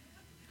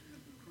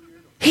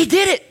 He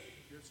did it.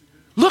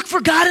 Look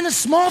for God in the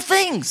small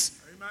things.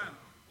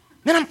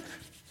 Man,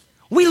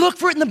 we look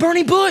for it in the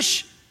burning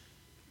bush.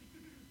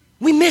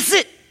 We miss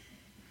it.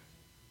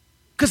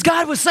 Because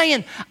God was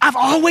saying, I've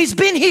always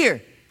been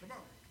here.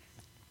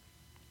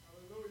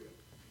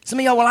 Some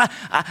of y'all, well,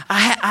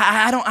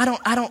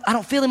 I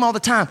don't feel him all the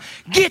time.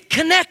 Get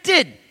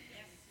connected.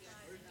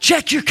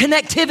 Check your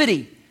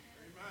connectivity.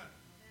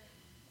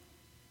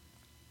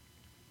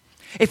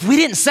 If we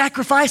didn't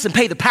sacrifice and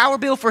pay the power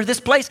bill for this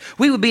place,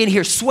 we would be in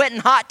here sweating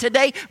hot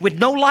today with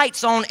no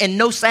lights on and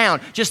no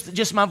sound,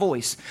 just my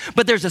voice.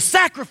 But there's a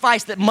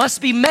sacrifice that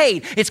must be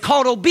made. It's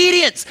called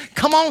obedience.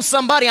 Come on,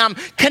 somebody, I'm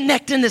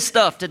connecting this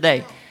stuff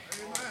today.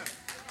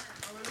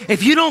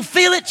 If you don't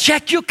feel it,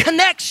 check your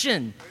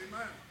connection.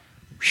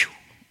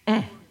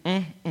 I'm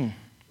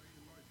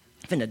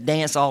finna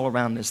dance all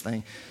around this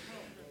thing.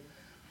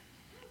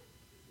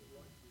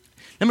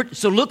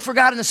 So look for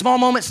God in the small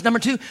moments. Number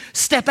 2,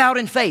 step out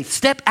in faith.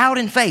 Step out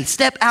in faith.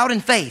 Step out in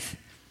faith.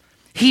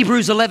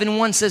 Hebrews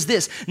 11:1 says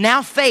this.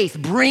 Now faith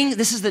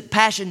this is the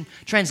Passion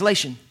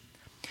Translation.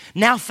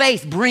 Now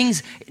faith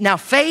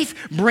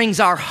brings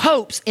our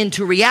hopes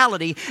into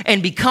reality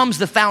and becomes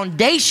the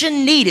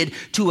foundation needed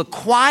to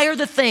acquire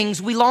the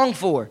things we long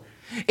for.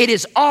 It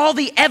is all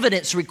the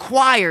evidence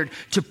required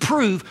to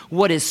prove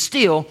what is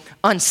still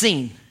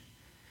unseen.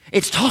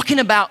 It's talking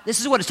about, this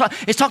is what it's talking,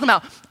 it's talking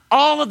about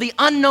all of the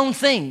unknown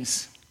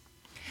things.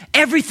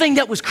 Everything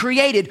that was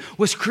created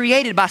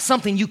by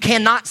something you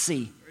cannot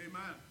see.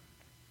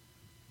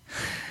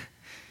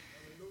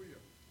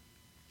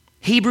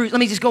 Amen. Let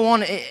me just go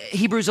on.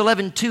 Hebrews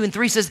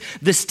 11:2-3 says,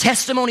 this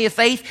testimony of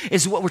faith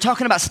is what we're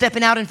talking about,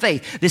 stepping out in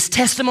faith. This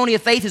testimony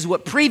of faith is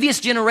what previous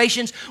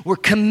generations were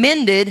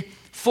commended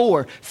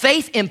for.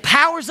 Faith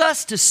empowers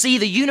us to see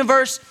the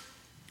universe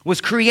was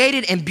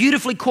created and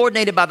beautifully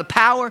coordinated by the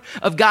power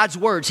of God's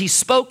words. He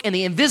spoke and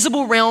the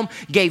invisible realm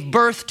gave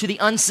birth to the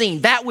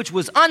unseen. That which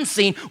was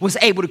unseen was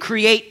able to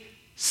create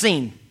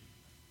seen.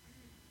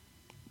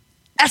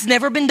 That's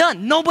never been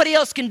done. Nobody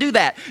else can do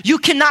that. You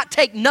cannot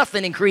take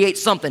nothing and create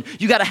something.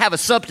 You got to have a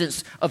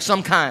substance of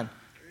some kind.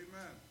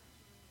 Amen.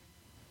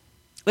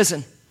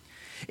 Listen,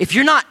 if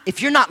you're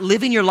not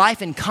living your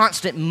life in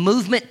constant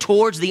movement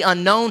towards the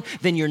unknown,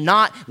 then you're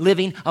not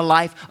living a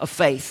life of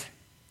faith.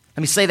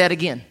 Let me say that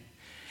again.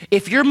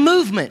 If your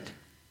movement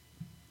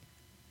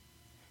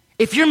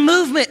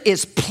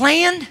is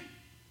planned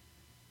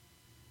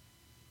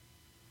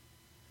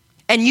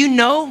and you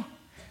know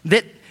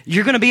that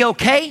you're going to be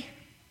okay,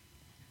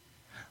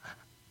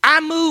 I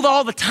move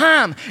all the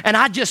time and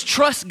I just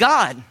trust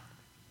God.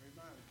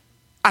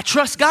 I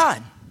trust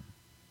God.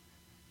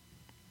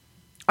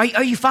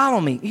 Are you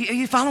following me? Are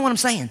you following what I'm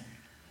saying?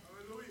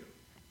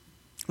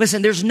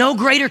 Listen, there's no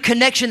greater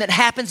connection that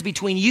happens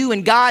between you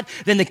and God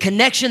than the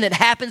connection that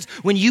happens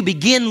when you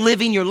begin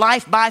living your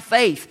life by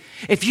faith.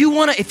 If you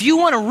want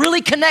to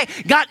really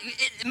connect, God,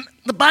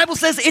 the Bible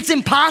says it's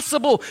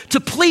impossible to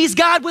please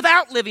God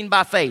without living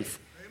by faith.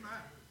 Amen.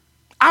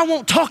 I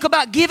won't talk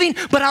about giving,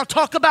 but I'll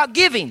talk about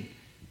giving.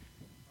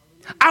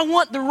 I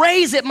want the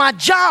raise at my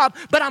job,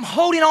 but I'm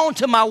holding on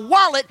to my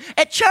wallet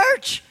at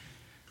church.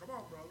 Come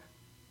on, brother.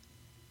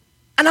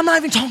 And I'm not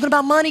even talking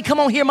about money. Come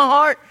on, hear my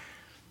heart.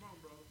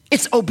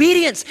 It's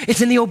obedience.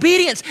 It's in the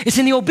obedience. It's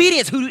in the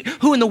obedience.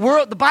 Who in the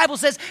world, the Bible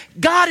says,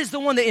 God is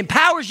the one that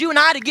empowers you and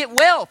I to get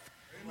wealth.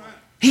 Amen.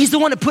 He's the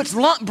one that puts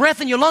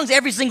breath in your lungs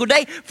every single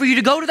day for you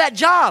to go to that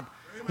job.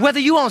 Amen. Whether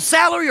you're on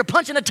salary or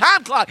punching a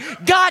time clock,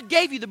 God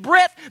gave you the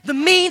breath, the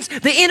means,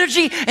 the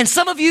energy, and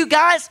some of you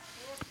guys,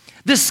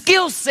 the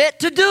skill set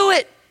to do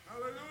it.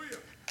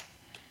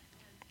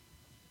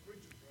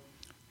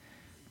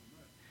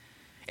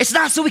 It's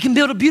not so we can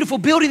build a beautiful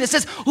building that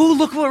says, oh,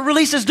 look what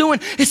Release is doing.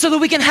 It's so that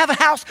we can have a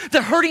house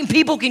that hurting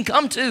people can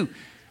come to. Amen.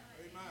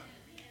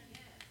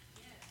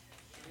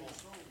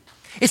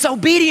 It's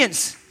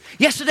obedience.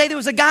 Yesterday there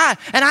was a guy,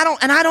 and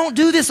I don't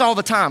do this all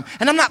the time.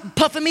 And I'm not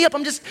puffing me up.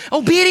 I'm just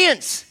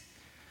obedience.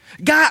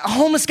 A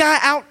homeless guy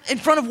out in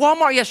front of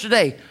Walmart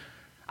yesterday.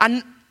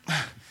 I'm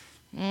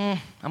going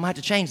to have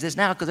to change this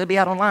now because it'll be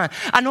out online.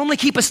 I normally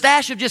keep a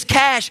stash of just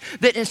cash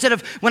that instead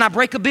of when I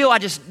break a bill, I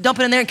just dump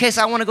it in there in case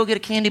I want to go get a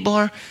candy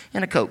bar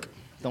and a Coke.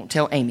 Don't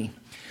tell Amy.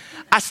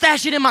 I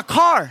stash it in my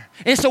car.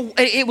 And so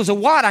it was a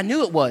wad. I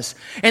knew it was.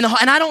 And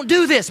I don't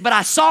do this, but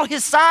I saw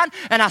his sign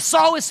and I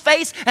saw his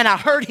face and I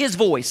heard his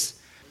voice.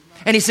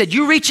 And he said,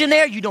 you reach in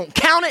there, you don't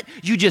count it,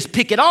 you just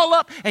pick it all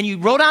up, and you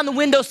roll down the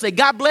window, say,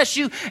 God bless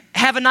you,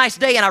 have a nice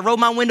day. And I rolled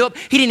my window up.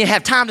 He didn't even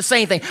have time to say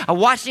anything. I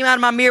watched him out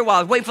of my mirror while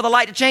I was waiting for the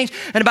light to change.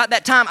 And about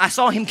that time, I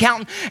saw him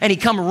counting, and he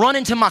come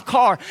running to my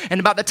car. And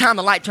about the time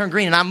the light turned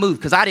green, and I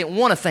moved because I didn't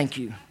want to thank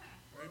you.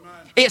 Amen.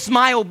 It's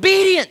my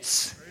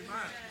obedience.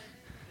 Amen.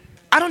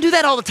 I don't do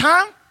that all the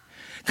time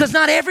because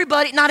not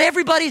everybody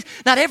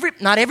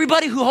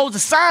who holds a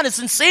sign is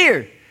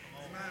sincere.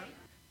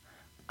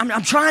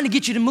 I'm trying to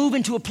get you to move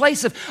into a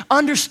place of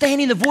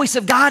understanding the voice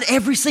of God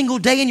every single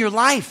day in your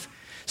life.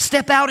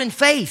 Step out in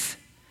faith.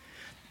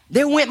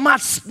 There went my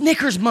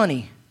Snickers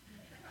money.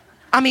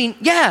 I mean,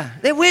 yeah,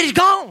 where's it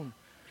gone?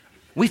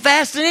 We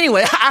fasting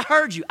anyway. I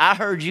heard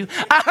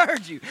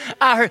you.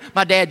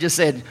 My dad just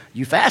said,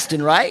 you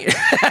fasting, right?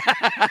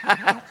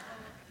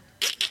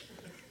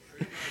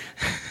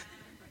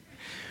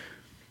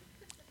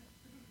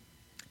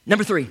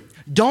 Number 3,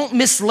 don't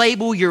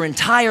mislabel your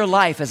entire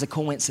life as a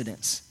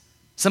coincidence.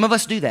 Some of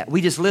us do that.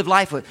 We just live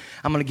life with,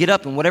 I'm going to get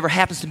up and whatever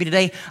happens to me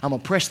today, I'm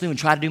going to press through and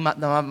try to do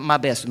my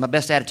best, with my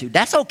best attitude.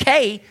 That's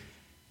okay.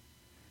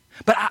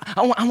 But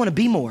I want to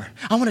be more.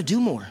 I want to do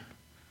more.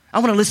 I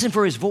want to listen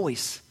for his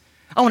voice.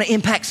 I want to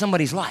impact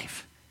somebody's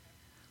life.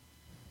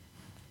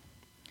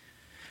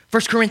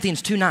 1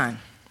 Corinthians 2:9.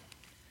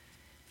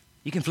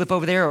 You can flip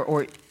over there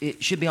or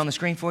it should be on the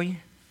screen for you.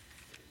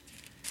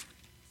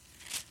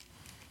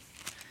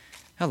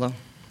 Hello.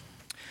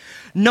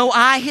 No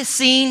eye has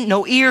seen,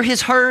 no ear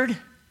has heard,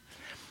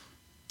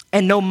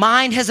 and no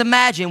mind has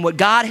imagined what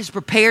God has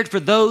prepared for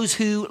those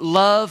who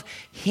love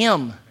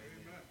him.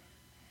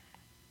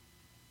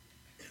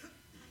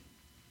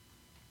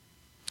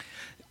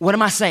 What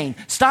am I saying?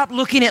 Stop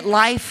looking at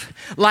life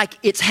like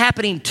it's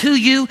happening to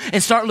you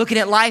and start looking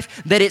at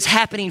life that it's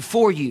happening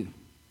for you.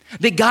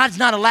 That God's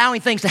not allowing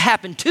things to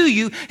happen to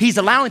you. He's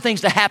allowing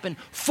things to happen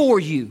for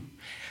you.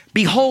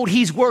 Behold,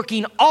 he's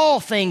working all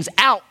things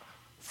out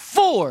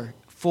for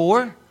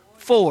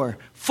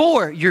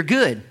your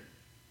good.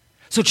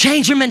 So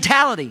change your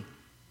mentality.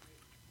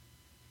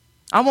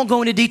 I won't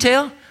go into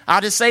detail.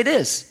 I'll just say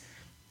this.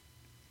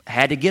 I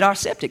had to get our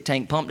septic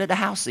tank pumped at the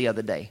house the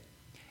other day.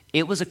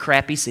 It was a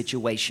crappy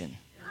situation.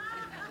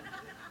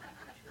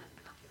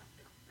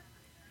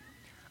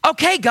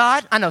 Okay,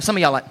 God. I know some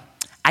of y'all are like,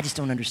 I just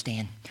don't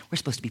understand. We're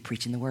supposed to be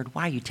preaching the word.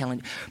 Why are you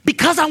telling?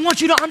 Because I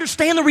want you to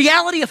understand the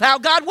reality of how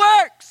God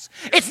works.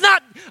 It's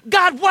not,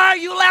 God, why are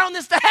you allowing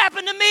this to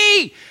happen to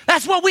me?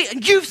 That's what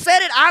you've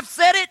said it. I've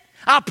said it.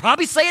 I'll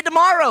probably say it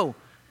tomorrow.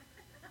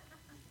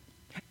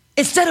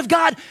 Instead of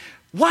God,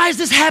 why is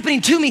this happening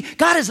to me?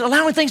 God is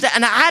allowing things to,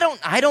 and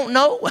I don't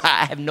know.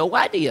 I have no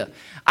idea.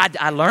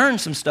 I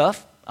learned some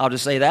stuff. I'll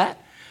just say that.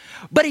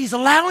 But he's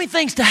allowing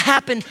things to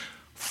happen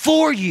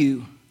for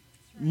you,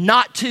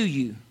 not to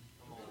you.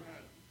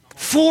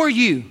 For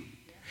you.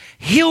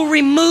 He'll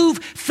remove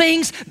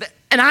things,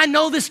 and I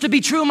know this to be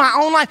true in my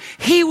own life.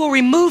 He will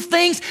remove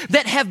things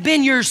that have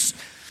been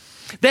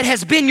that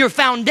has been your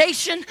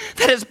foundation,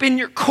 that has been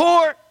your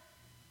core,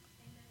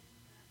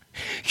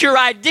 your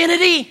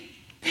identity.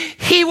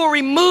 He will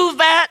remove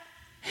that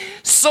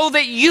so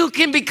that you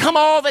can become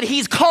all that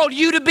he's called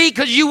you to be,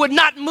 because you would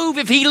not move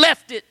if he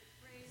left it.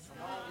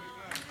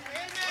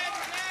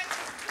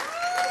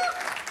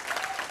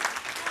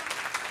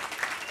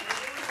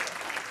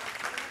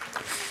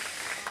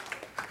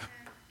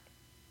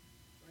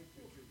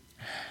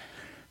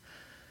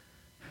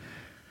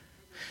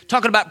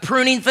 Talking about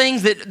pruning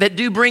things that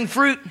do bring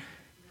fruit.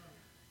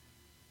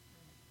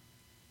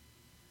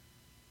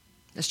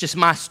 That's just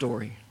my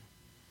story.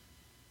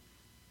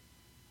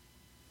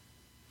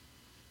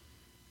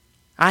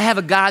 I have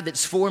a God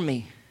that's for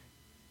me.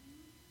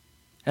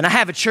 And I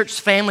have a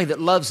church family that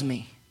loves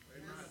me.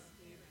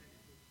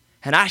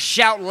 And I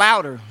shout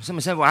louder.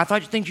 Somebody said, well, I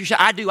thought you think you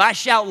shout. I do. I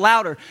shout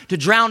louder to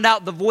drown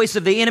out the voice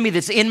of the enemy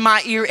that's in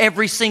my ear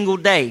every single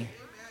day.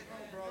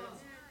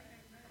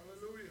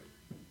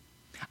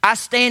 I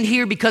stand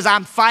here because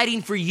I'm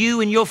fighting for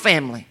you and your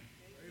family.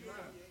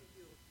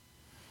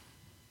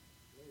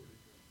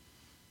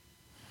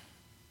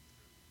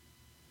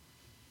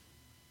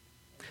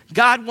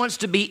 God wants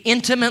to be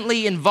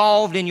intimately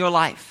involved in your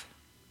life.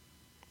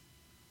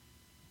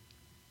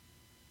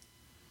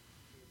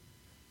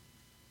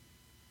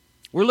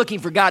 We're looking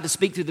for God to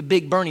speak through the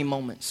big burning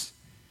moments.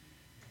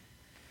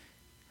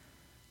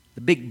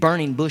 The big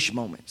burning bush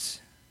moments.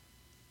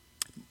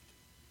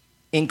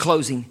 In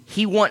closing,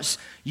 he wants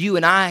you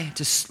and I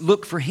to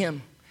look for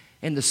him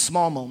in the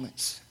small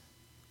moments.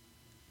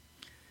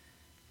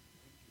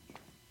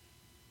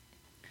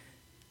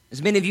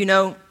 As many of you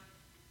know,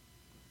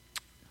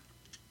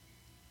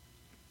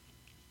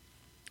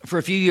 for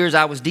a few years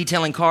I was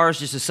detailing cars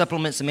just to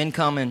supplement some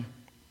income, and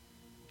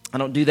I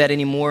don't do that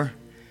anymore.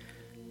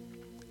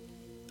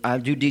 I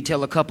do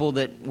detail a couple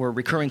that were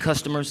recurring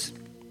customers.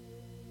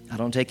 I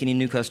don't take any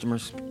new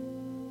customers.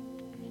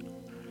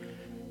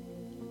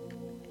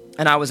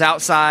 And I was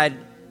outside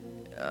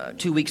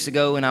 2 weeks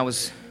ago, and I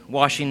was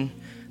washing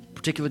a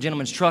particular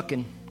gentleman's truck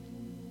and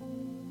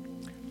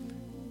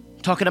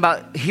talking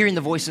about hearing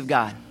the voice of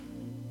God.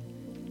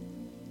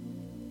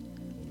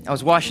 I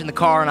was washing the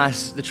car and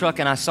the truck,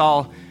 and I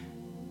saw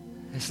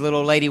this little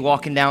old lady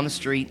walking down the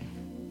street.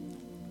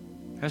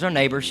 There's our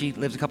neighbor. She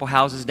lives a couple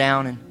houses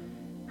down, and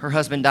her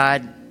husband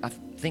died, I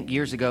think,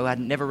 years ago. I'd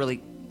never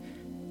really,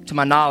 to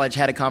my knowledge,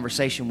 had a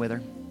conversation with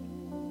her.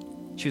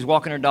 She was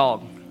walking her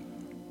dog.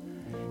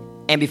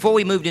 And before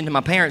we moved into my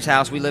parents'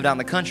 house, we lived out in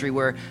the country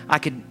where I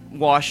could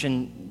wash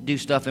and do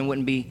stuff and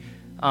wouldn't be,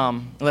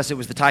 unless it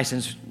was the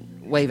Tysons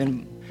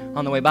waving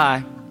on the way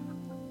by.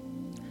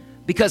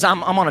 Because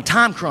I'm on a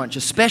time crunch,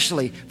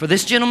 especially for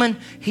this gentleman.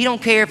 He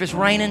don't care if it's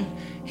raining.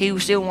 He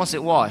still wants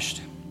it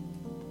washed.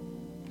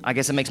 I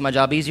guess it makes my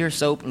job easier.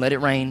 Soap, let it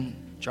rain,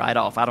 dry it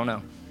off. I don't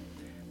know.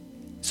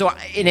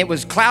 And it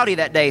was cloudy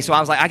that day, so I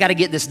was like, I got to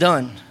get this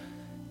done.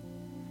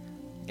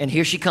 And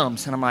here she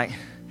comes, and I'm like,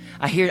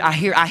 I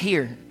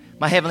hear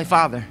my Heavenly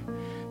Father,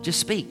 just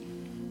speak.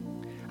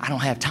 I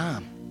don't have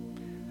time.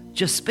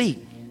 Just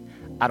speak.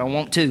 I don't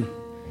want to.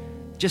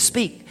 Just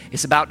speak.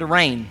 It's about to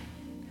rain.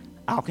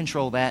 I'll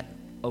control that.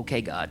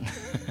 Okay, God.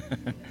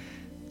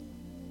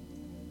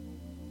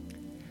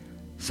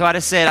 So I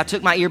just said, I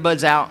took my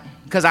earbuds out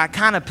because I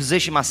kind of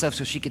positioned myself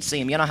so she could see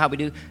them. You know how we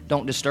do?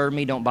 Don't disturb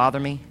me. Don't bother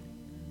me.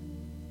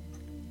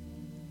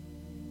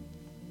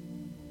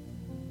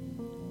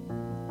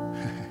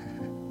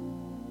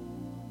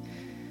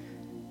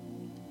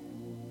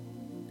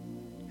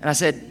 And I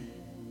said,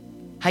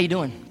 how you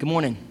doing? Good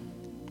morning.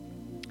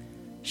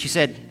 She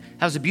said,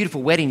 that was a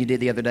beautiful wedding you did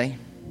the other day.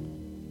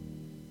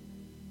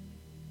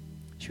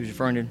 She was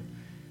referring to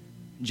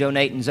Joe,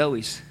 Nate, and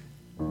Zoe's.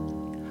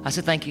 I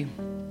said, thank you.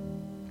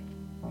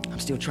 I'm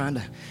still trying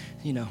to,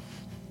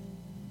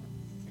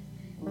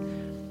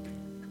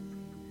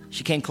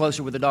 She came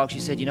closer with the dog.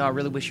 She said, I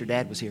really wish your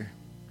dad was here.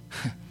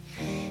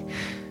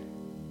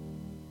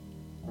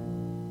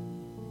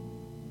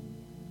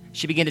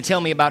 She began to tell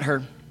me about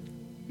her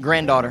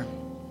granddaughter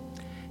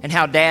and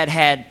how dad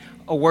had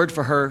a word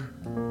for her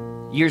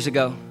years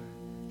ago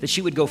that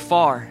she would go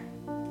far.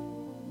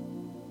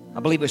 I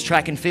believe it was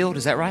track and field.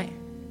 Is that right?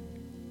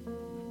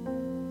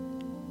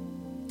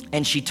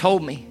 And she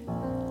told me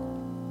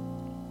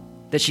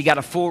that she got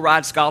a full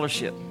ride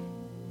scholarship.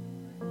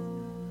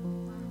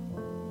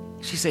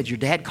 She said, your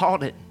dad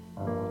called it.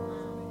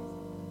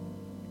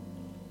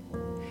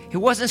 It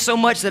wasn't so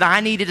much that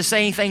I needed to say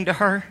anything to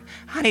her.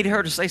 I needed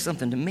her to say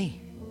something to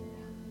me.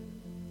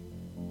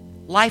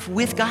 Life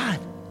with God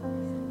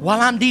while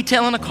I'm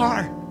detailing a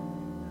car.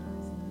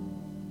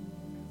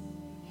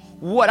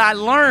 What I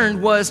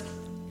learned was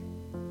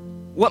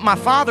what my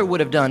father would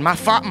have done.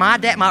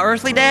 My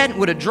earthly dad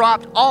would have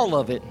dropped all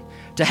of it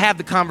to have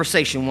the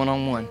conversation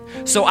one-on-one.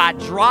 So I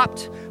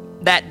dropped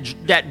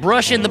that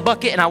brush in the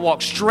bucket and I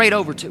walked straight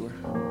over to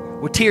her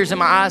with tears in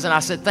my eyes and I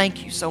said,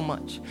 thank you so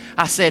much.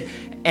 I said,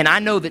 and I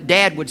know that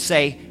Dad would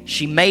say,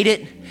 she made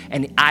it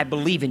and I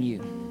believe in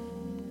you.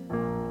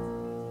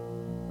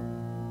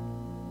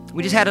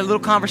 We just had a little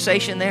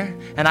conversation there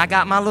and I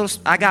got my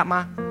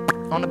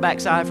on the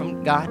backside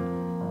from God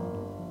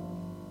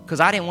because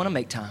I didn't want to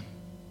make time.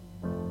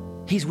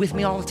 He's with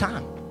me all the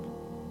time.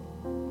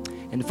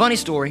 And the funny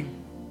story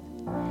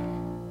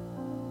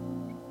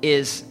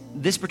is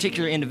this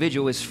particular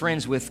individual is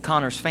friends with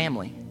Connor's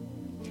family.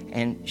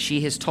 And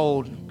she has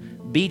told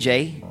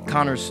BJ,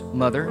 Connor's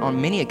mother,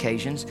 on many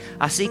occasions,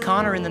 I see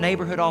Connor in the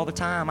neighborhood all the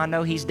time. I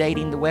know he's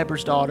dating the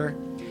Weber's daughter,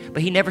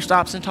 but he never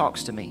stops and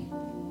talks to me.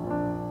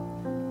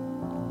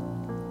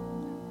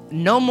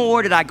 No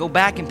more did I go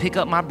back and pick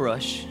up my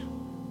brush.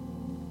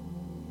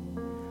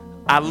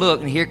 I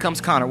look, and here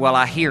comes Connor. Well,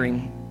 I hear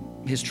him,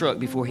 his truck,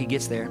 before he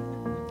gets there.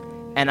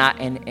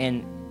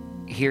 And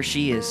here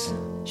she is.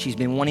 She's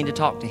been wanting to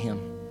talk to him.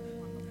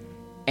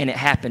 And it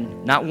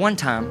happened not one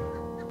time,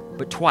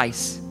 but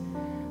twice.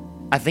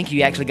 I think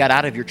you actually got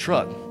out of your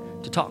truck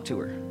to talk to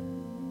her.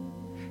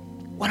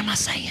 What am I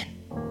saying?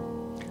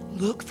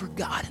 Look for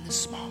God in the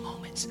small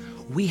moments.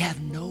 We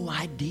have no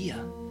idea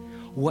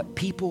what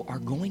people are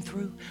going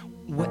through,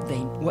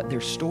 what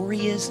their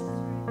story is.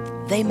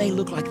 They may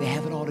look like they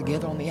have it all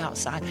together on the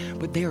outside,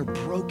 but they are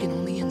broken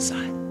on the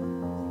inside.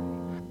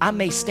 I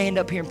may stand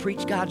up here and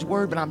preach God's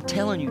word, but I'm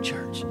telling you,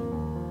 church,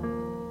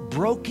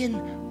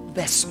 broken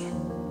vessel.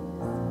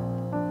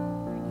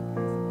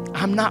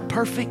 I'm not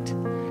perfect,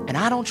 and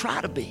I don't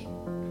try to be.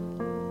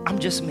 I'm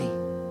just me.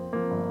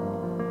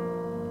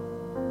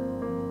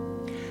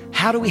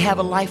 How do we have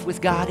a life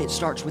with God? It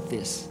starts with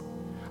this,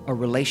 a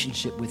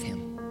relationship with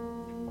Him.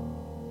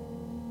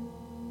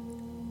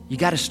 You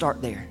got to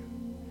start there.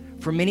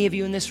 For many of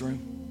you in this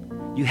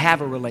room, you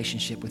have a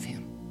relationship with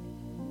Him.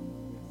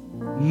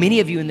 Many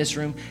of you in this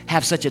room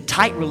have such a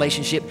tight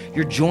relationship,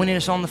 you're joining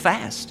us on the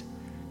fast.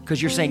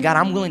 Because you're saying, God,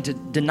 I'm willing to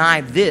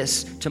deny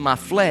this to my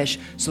flesh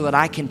so that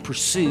I can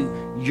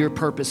pursue your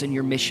purpose and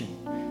your mission.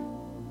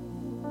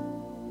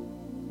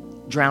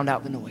 Drown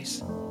out the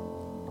noise.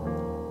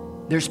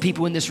 There's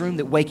people in this room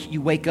that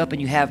you wake up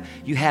and you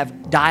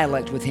have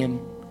dialect with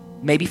Him,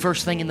 maybe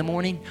first thing in the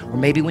morning or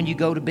maybe when you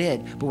go to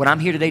bed. But what I'm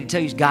here today to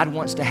tell you is God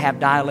wants to have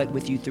dialect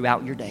with you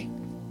throughout your day.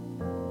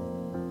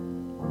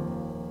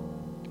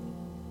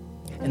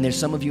 And there's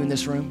some of you in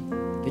this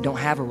room that don't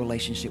have a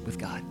relationship with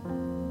God.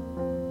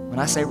 When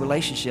I say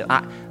relationship,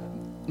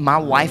 my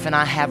wife and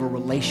I have a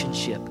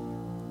relationship.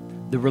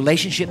 The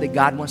relationship that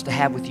God wants to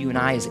have with you and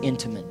I is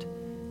intimacy.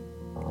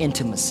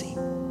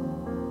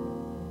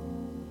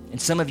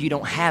 And some of you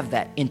don't have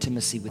that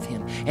intimacy with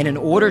Him. And in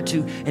order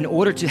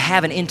to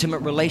have an intimate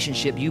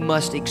relationship, you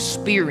must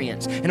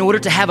experience. In order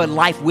to have a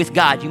life with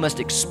God, you must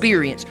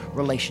experience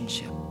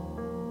relationship.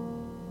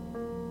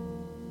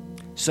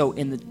 So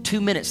in the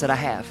 2 minutes that I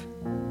have,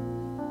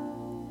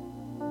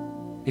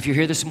 if you're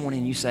here this morning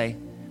and you say,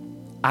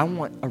 I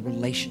want a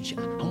relationship.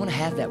 I want to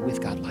have that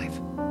with God life.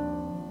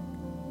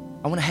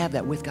 I want to have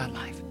that with God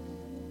life.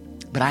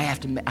 But I have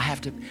to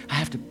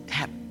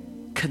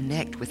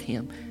connect with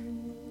Him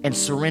and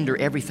surrender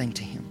everything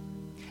to Him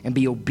and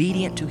be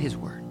obedient to His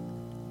word.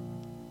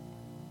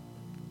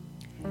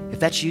 If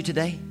that's you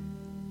today,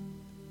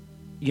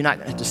 you're not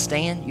going to have to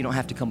stand. You don't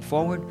have to come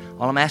forward.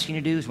 All I'm asking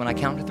you to do is when I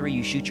count to 3,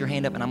 you shoot your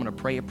hand up and I'm going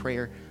to pray a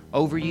prayer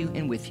over you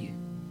and with you.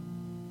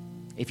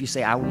 If you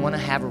say, I want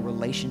to have a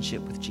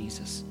relationship with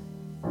Jesus,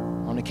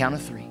 on the count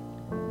of 3.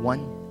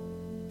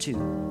 1,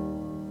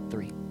 2,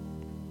 3.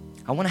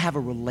 I want to have a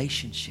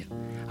relationship.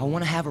 I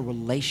want to have a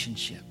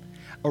relationship,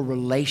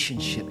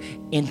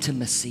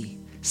 intimacy.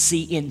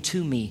 See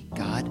into me,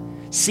 God.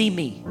 See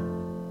me.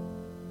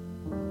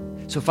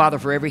 So, Father,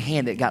 for every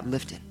hand that got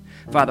lifted,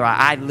 Father,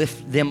 I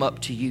lift them up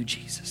to you,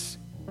 Jesus.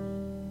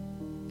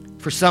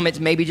 For some, it's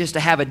maybe just to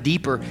have a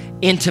deeper,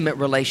 intimate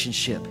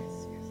relationship.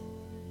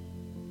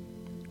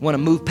 Want to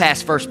move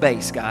past first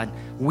base, God.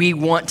 We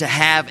want to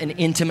have an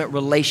intimate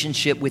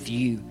relationship with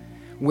you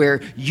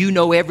where you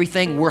know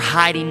everything, we're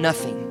hiding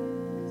nothing.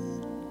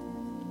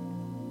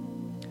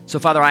 So,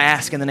 Father, I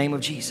ask in the name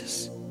of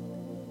Jesus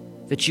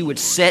that you would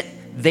set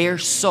their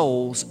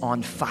souls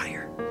on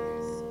fire.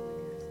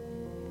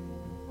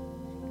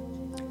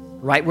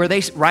 Right where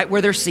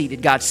they're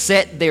seated, God,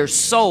 set their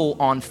soul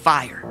on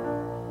fire.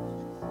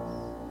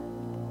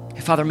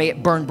 And Father, may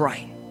it burn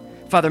bright.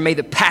 Father, may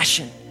the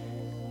passion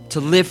to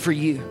live for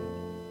you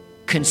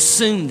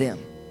consume them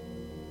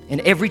in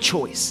every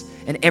choice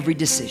and every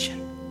decision.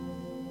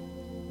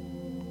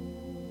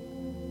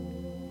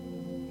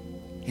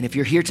 And if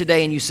you're here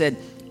today and you said,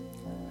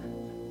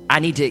 I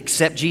need to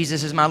accept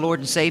Jesus as my Lord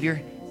and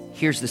Savior,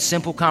 here's the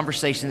simple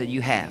conversation that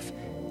you have,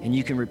 and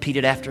you can repeat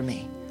it after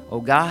me. Oh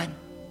God,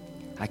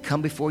 I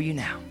come before you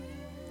now,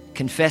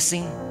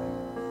 confessing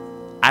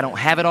I don't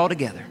have it all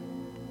together.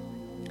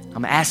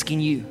 I'm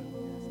asking you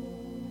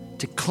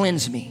to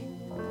cleanse me,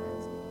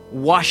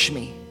 wash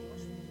me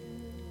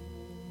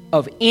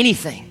of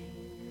anything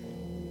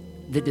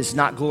that does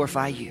not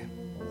glorify you.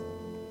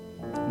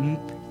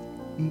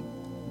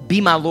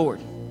 Be my Lord.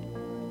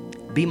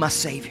 Be my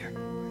Savior.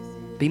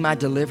 Be my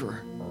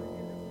deliverer.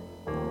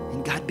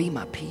 And God, be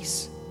my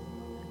peace.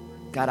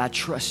 God, I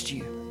trust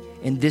you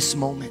in this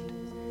moment.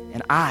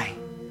 And I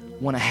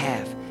want to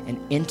have an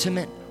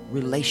intimate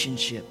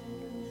relationship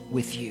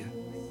with you.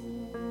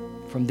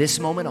 From this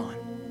moment on,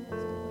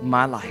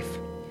 my life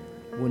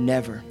will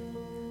never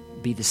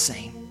be the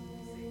same.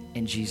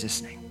 In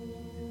Jesus' name.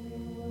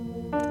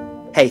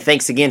 Hey,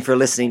 thanks again for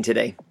listening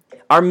today.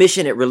 Our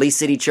mission at Release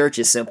City Church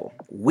is simple.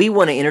 We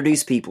want to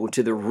introduce people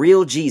to the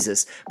real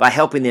Jesus by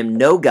helping them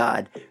know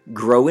God,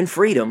 grow in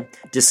freedom,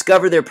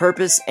 discover their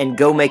purpose, and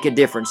go make a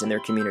difference in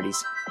their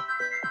communities.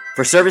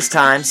 For service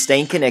times,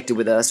 staying connected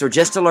with us, or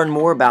just to learn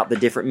more about the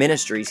different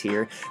ministries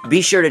here,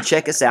 be sure to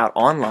check us out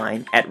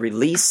online at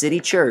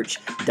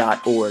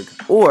releasecitychurch.org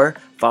or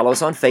follow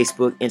us on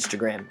Facebook,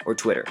 Instagram, or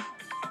Twitter.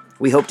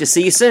 We hope to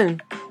see you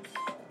soon.